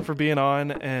 Pat Flynn, for being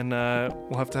on, and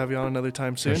we'll have to have you on another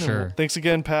time soon. For sure. Thanks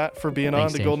again, Pat, for being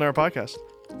on the Dave. Golden Hour Podcast.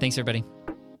 Thanks, everybody.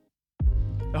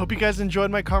 I hope you guys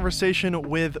enjoyed my conversation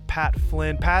with Pat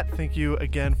Flynn. Pat, thank you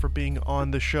again for being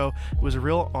on the show. It was a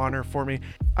real honor for me.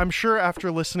 I'm sure after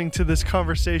listening to this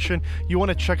conversation, you want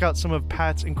to check out some of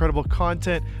Pat's incredible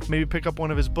content, maybe pick up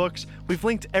one of his books. We've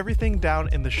linked everything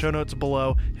down in the show notes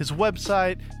below, his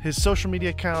website, his social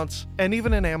media accounts, and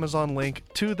even an Amazon link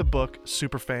to the book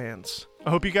Superfans. I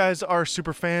hope you guys are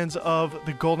super fans of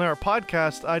the Golden Hour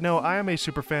Podcast. I know I am a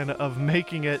super fan of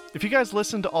making it. If you guys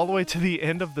listened all the way to the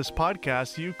end of this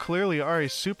podcast, you clearly are a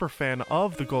super fan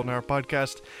of the Golden Hour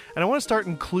Podcast. And I want to start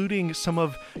including some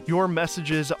of your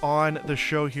messages on the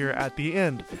show here at the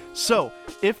end. So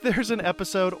if there's an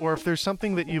episode or if there's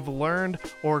something that you've learned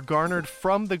or garnered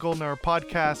from the Golden Hour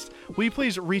Podcast, will you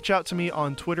please reach out to me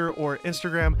on Twitter or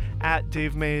Instagram at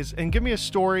Dave Mays and give me a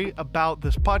story about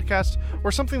this podcast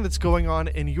or something that's going on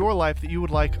in your life that you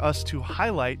would like us to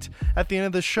highlight at the end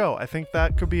of the show. I think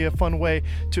that could be a fun way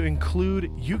to include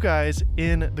you guys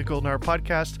in the Golden Hour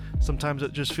Podcast. Sometimes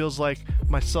it just feels like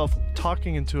myself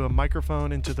talking into a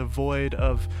microphone, into the void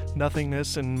of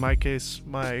nothingness, in my case,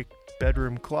 my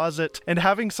bedroom closet, and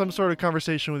having some sort of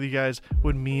conversation with you guys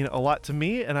would mean a lot to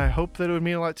me, and I hope that it would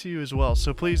mean a lot to you as well.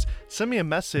 So please send me a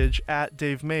message at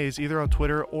Dave Mays, either on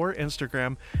Twitter or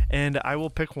Instagram, and I will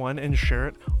pick one and share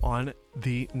it on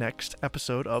the next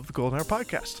episode of the Golden Hour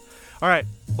Podcast. All right.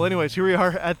 Well, anyways, here we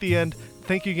are at the end.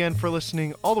 Thank you again for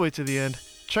listening all the way to the end.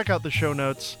 Check out the show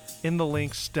notes in the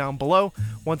links down below.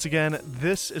 Once again,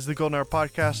 this is the Golden Hour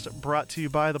Podcast, brought to you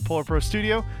by the Polar Pro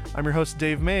Studio. I'm your host,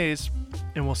 Dave Mays,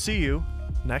 and we'll see you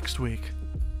next week.